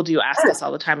because people do ask us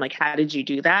all the time, like, how did you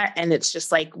do that? And it's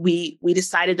just like, we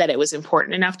decided that it was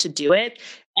important enough to do it.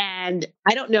 And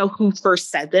I don't know who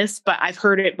first said this, but I've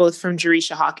heard it both from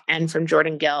Jerisha Hawk and from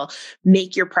Jordan Gill,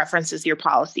 make your preferences your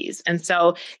policies. And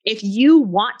so if you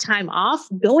want time off,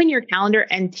 go in your calendar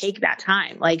and take that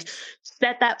time, like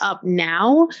set that up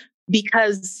now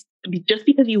because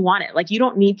you want it. Like you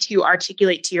don't need to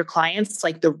articulate to your clients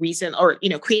like the reason or,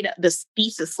 create this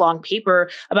thesis long paper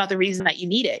about the reason that you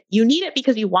need it. You need it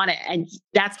because you want it. And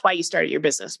that's why you started your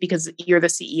business because you're the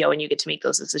CEO and you get to make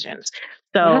those decisions.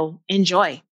 So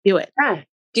enjoy, do it. Yeah.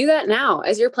 Do that now.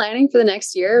 As you're planning for the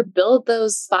next year, build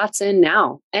those spots in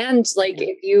now. And like,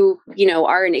 if you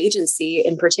are an agency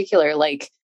in particular,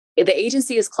 like the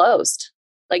agency is closed,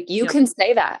 like you can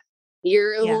say that.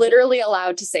 You're literally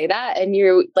allowed to say that. And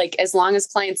you're like, as long as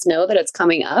clients know that it's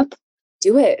coming up,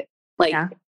 do it. Like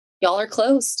y'all are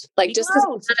closed. Like just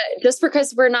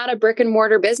because we're not a brick and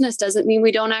mortar business doesn't mean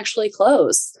we don't actually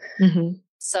close. Mm-hmm.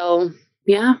 So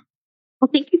yeah. Well,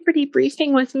 thank you for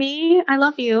debriefing with me. I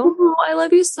love you. Oh, I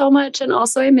love you so much. And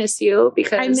also I miss you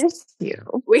because I miss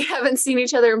you. We haven't seen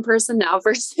each other in person now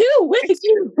for 2 weeks.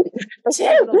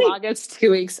 The longest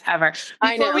 2 weeks ever.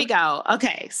 Before we go.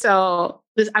 Okay. So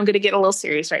I'm going to get a little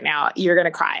serious right now. You're going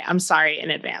to cry. I'm sorry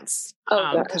in advance.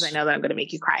 Because I know that I'm going to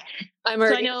make you cry. I'm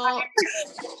already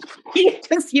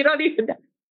because you don't even know.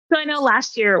 So I know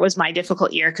last year was my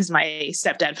difficult year because my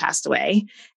stepdad passed away.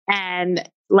 And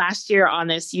last year on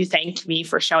this, you thanked me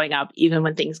for showing up even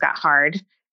when things got hard.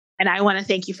 And I want to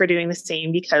thank you for doing the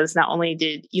same because not only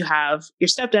did you have your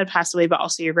stepdad pass away, but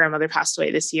also your grandmother passed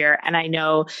away this year. And I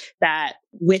know that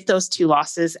with those two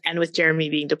losses and with Jeremy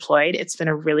being deployed, it's been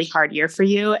a really hard year for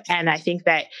you. And I think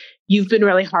that you've been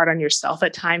really hard on yourself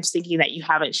at times, thinking that you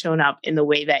haven't shown up in the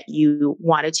way that you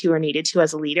wanted to or needed to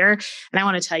as a leader. And I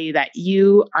want to tell you that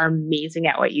you are amazing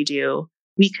at what you do.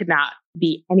 We could not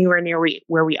be anywhere near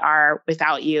where we are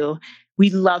without you. We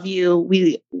love you.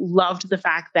 We loved the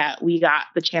fact that we got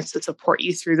the chance to support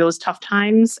you through those tough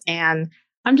times. And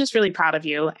I'm just really proud of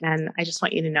you. And I just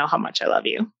want you to know how much I love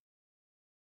you.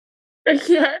 I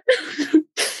can't.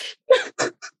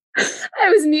 I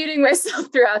was muting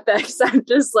myself throughout that because I'm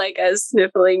just like a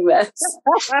sniffling mess.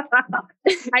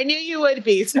 I knew you would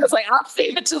be. So I was like, I'll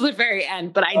save it till the very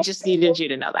end, but I just needed you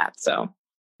to know that. So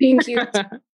thank you.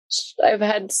 I've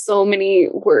had so many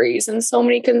worries and so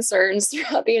many concerns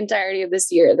throughout the entirety of this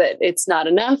year that it's not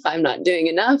enough. I'm not doing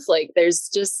enough. Like there's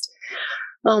just,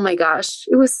 oh my gosh,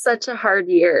 it was such a hard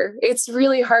year. It's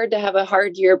really hard to have a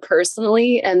hard year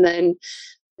personally. And then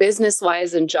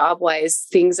business-wise and job-wise,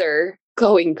 things are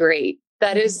going great.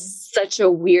 That is such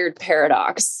a weird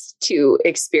paradox to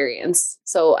experience.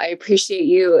 So I appreciate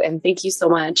you and thank you so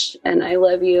much. And I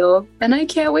love you. And I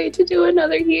can't wait to do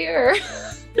another year.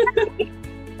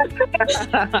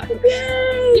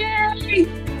 Yay!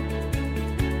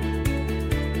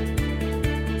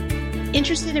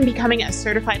 Interested in becoming a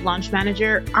certified launch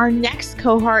manager? Our next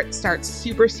cohort starts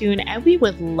super soon and we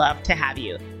would love to have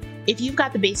you. If you've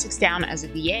got the basics down as a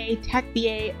VA, tech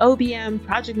VA, OBM,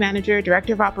 project manager,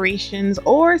 director of operations,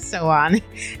 or so on,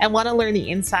 and want to learn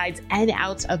the insides and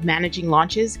outs of managing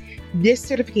launches, this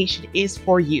certification is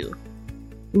for you.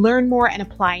 Learn more and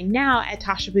apply now at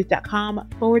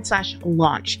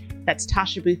tashabooth.com/launch. That's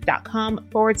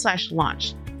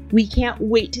tashabooth.com/launch. We can't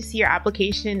wait to see your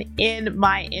application in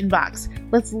my inbox.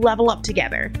 Let's level up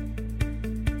together.